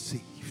are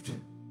deceived.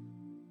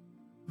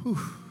 Whew.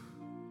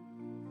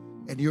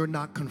 And you're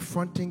not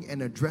confronting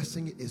and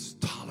addressing it, is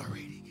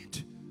tolerating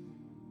it.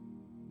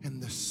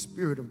 And the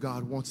Spirit of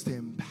God wants to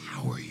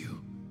empower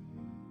you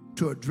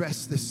to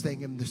address this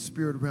thing in the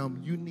spirit realm.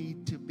 You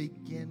need to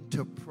begin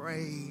to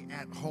pray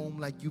at home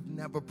like you've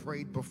never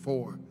prayed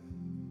before.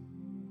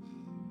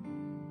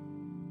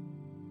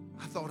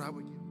 I thought I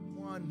would get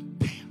one.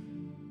 Bam.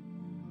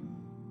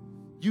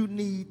 You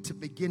need to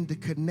begin to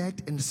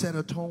connect and set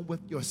a tone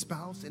with your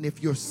spouse. And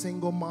if you're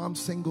single mom,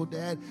 single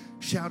dad,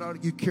 shout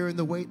out, you carrying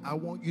the weight. I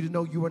want you to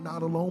know you are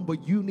not alone,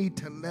 but you need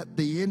to let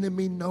the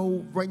enemy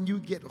know when you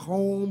get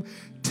home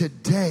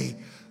today,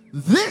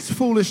 this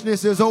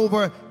foolishness is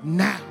over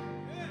now.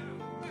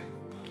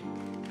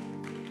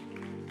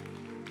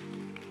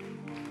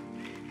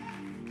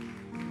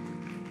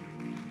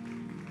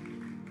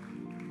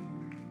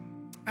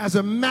 As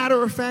a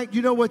matter of fact,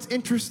 you know what's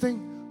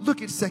interesting?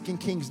 Look at 2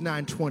 Kings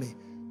 9:20.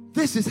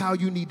 This is how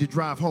you need to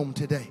drive home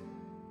today.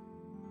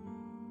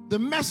 The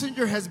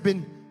messenger has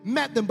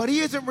met them, but he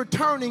isn't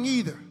returning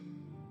either.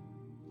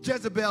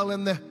 Jezebel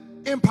and the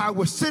empire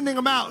was sending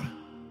them out.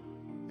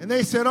 And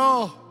they said,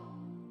 oh,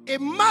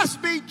 it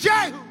must be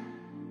Jehu,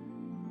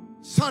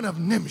 son of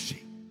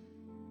Nimshi.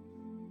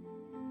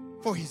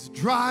 For he's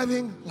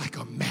driving like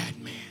a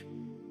madman.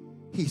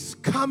 He's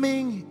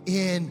coming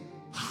in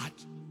hot.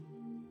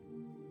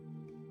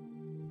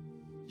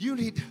 You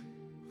need,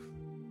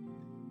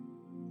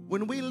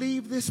 when we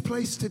leave this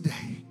place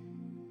today,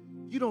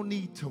 you don't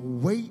need to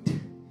wait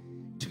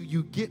till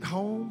you get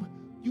home.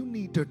 You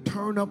need to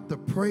turn up the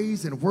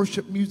praise and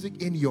worship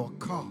music in your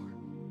car.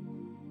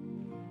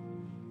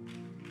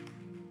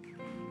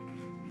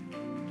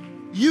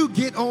 You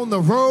get on the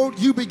road,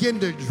 you begin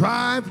to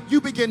drive, you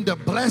begin to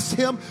bless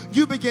him,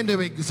 you begin to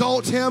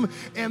exalt him,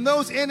 and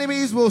those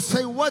enemies will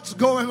say, what's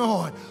going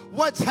on?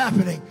 What's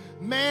happening?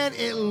 Man,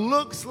 it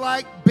looks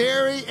like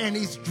Barry, and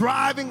he's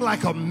driving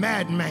like a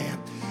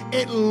madman.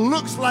 it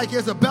looks like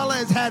Isabella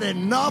has had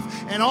enough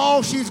and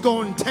all she's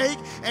going to take,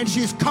 and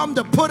she's come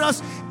to put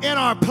us in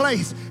our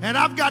place. And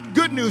I've got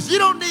good news. You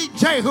don't need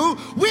Jehu.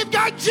 We've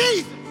got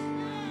Jesus.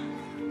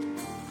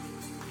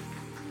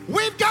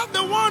 We've got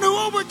the one who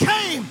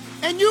overcame,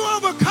 and you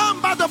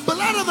overcome by the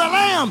blood of the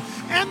Lamb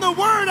and the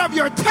word of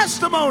your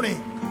testimony.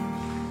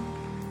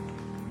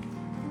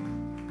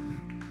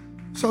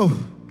 So,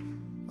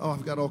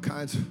 I've got all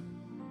kinds of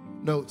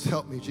notes.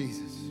 Help me,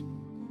 Jesus.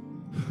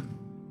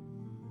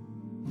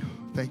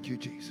 Thank you,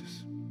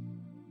 Jesus.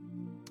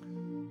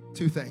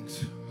 Two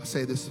things. I'll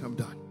say this and I'm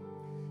done.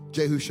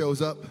 Jehu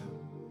shows up.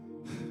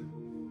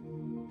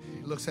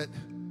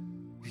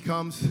 He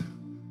comes.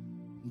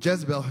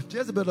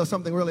 Jezebel does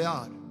something really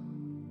odd.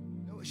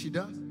 You know what she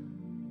does?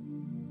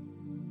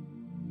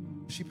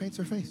 She paints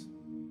her face.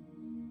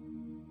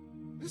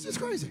 This is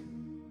crazy.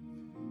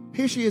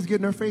 Here she is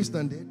getting her face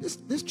done.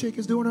 This chick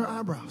is doing her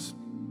eyebrows.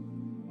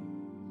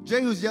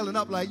 Jehu's yelling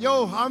up like,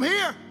 yo, I'm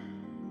here.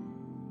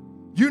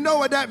 You know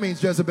what that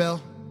means,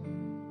 Jezebel.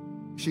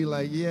 She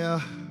like,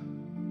 yeah.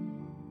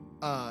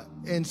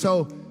 And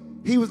so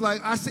he was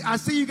like, I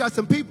see you got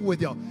some people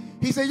with y'all.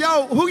 He said,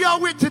 yo, who y'all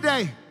with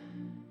today?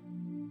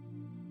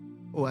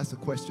 Oh, that's a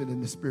question in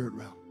the spirit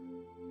realm.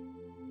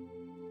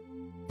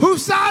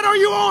 Whose side are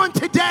you on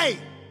today?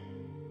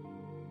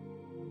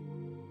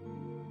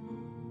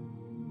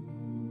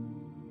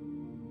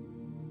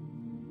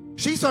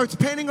 She starts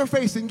painting her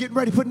face and getting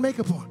ready, putting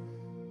makeup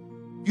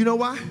on. You know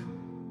why?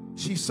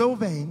 She's so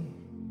vain.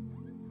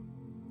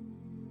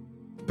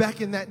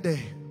 Back in that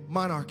day,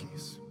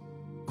 monarchies,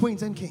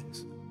 queens and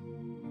kings,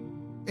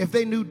 if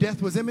they knew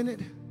death was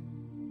imminent,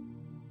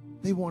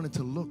 they wanted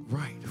to look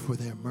right for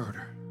their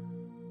murder.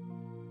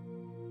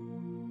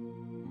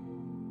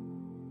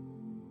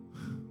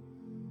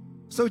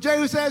 So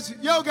Jehu says,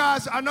 yo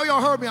guys, I know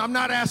y'all heard me. I'm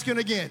not asking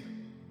again.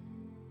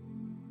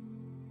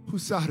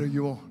 Whose side are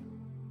you on?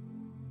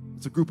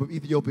 It's a group of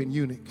Ethiopian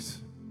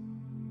eunuchs.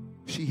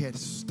 She had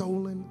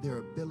stolen their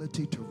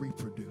ability to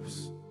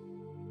reproduce.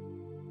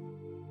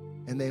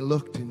 And they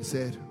looked and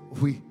said,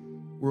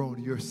 we're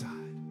on your side.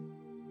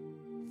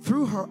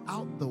 Threw her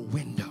out the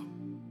window.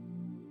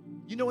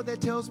 You know what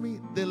that tells me?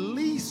 The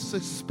least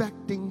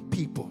suspecting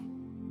people.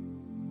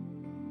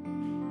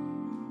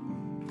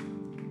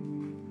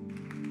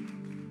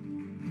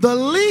 The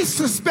least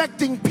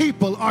suspecting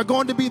people are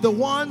going to be the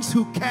ones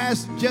who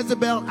cast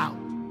Jezebel out.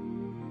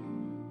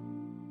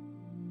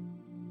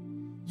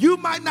 You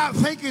might not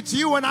think it's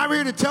you, and I'm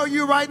here to tell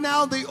you right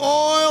now, the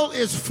oil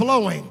is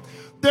flowing.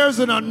 There's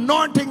an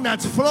anointing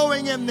that's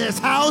flowing in this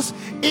house.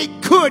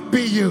 It could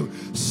be you.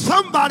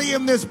 Somebody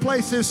in this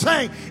place is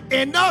saying,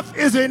 enough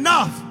is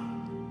enough.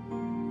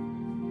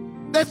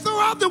 They threw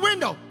her out the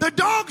window. The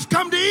dogs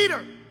come to eat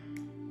her.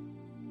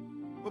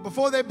 But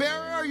before they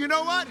bury her, you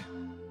know what?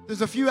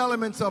 There's a few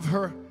elements of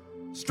her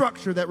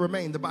structure that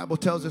remain. The Bible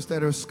tells us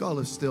that her skull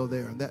is still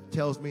there. And that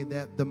tells me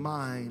that the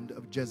mind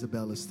of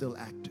Jezebel is still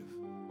active.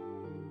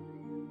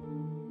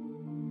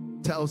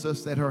 Tells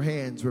us that her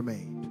hands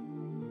remained.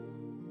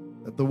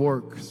 That the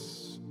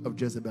works of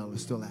Jezebel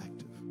is still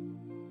active.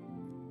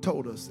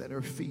 Told us that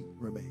her feet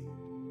remained.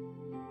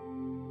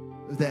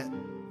 That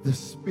the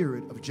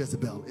spirit of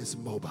Jezebel is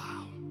mobile.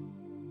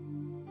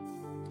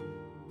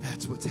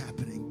 That's what's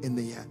happening in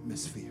the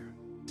atmosphere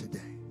today.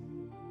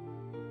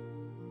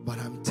 But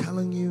I'm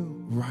telling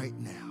you right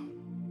now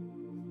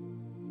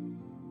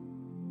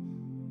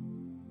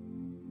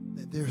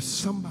that there's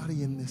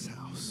somebody in this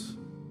house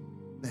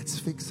that's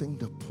fixing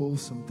to pull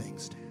some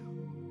things down.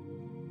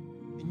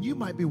 And you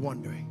might be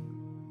wondering,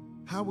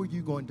 how are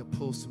you going to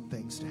pull some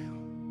things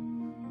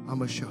down? I'm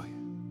going to show you.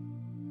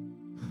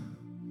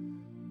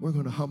 We're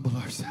going to humble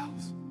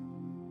ourselves,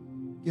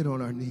 get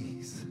on our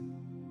knees,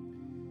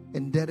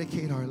 and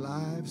dedicate our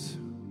lives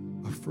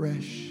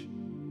afresh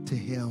to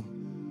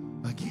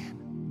Him again.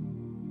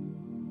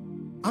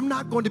 I'm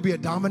not going to be a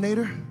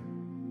dominator.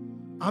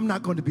 I'm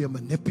not going to be a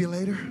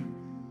manipulator.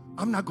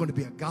 I'm not going to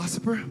be a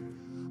gossiper.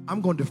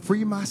 I'm going to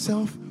free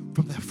myself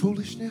from that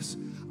foolishness.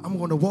 I'm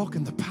going to walk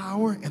in the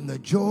power and the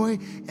joy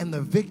and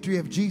the victory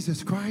of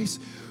Jesus Christ.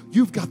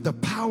 You've got the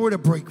power to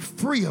break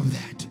free of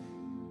that.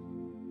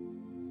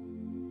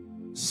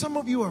 Some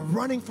of you are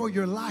running for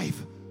your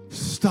life.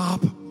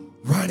 Stop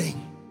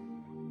running.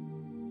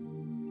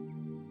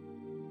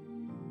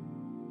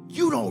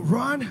 You don't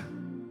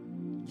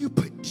run. You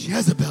put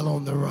Jezebel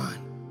on the run.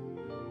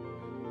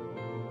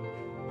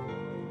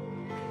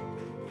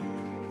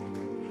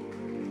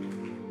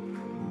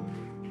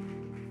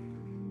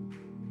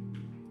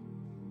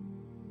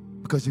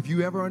 Because if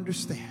you ever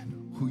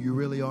understand who you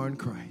really are in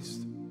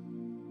Christ,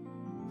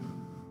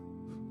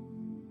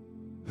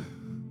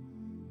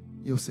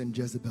 you'll send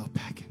Jezebel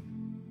packing.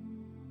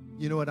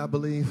 You know what I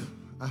believe?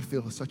 I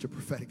feel such a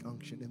prophetic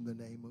unction in the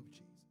name of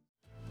Jesus.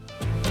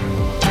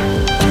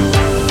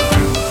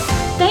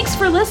 Thanks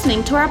for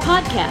listening to our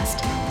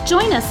podcast.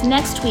 Join us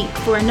next week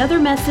for another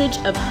message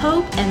of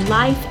hope and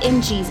life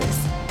in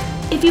Jesus.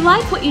 If you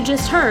like what you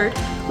just heard,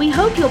 we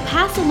hope you'll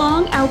pass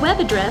along our web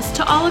address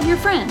to all of your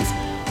friends.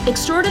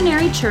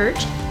 Extraordinary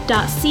Church,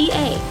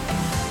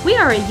 extraordinarychurch.ca. We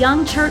are a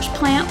young church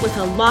plant with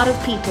a lot of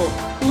people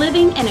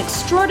living an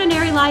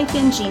extraordinary life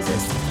in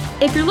Jesus.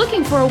 If you're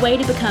looking for a way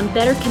to become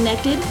better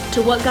connected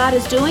to what God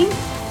is doing,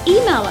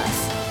 email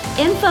us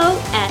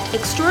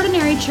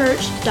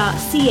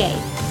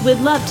info@extraordinarychurch.ca. We'd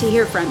love to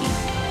hear from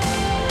you.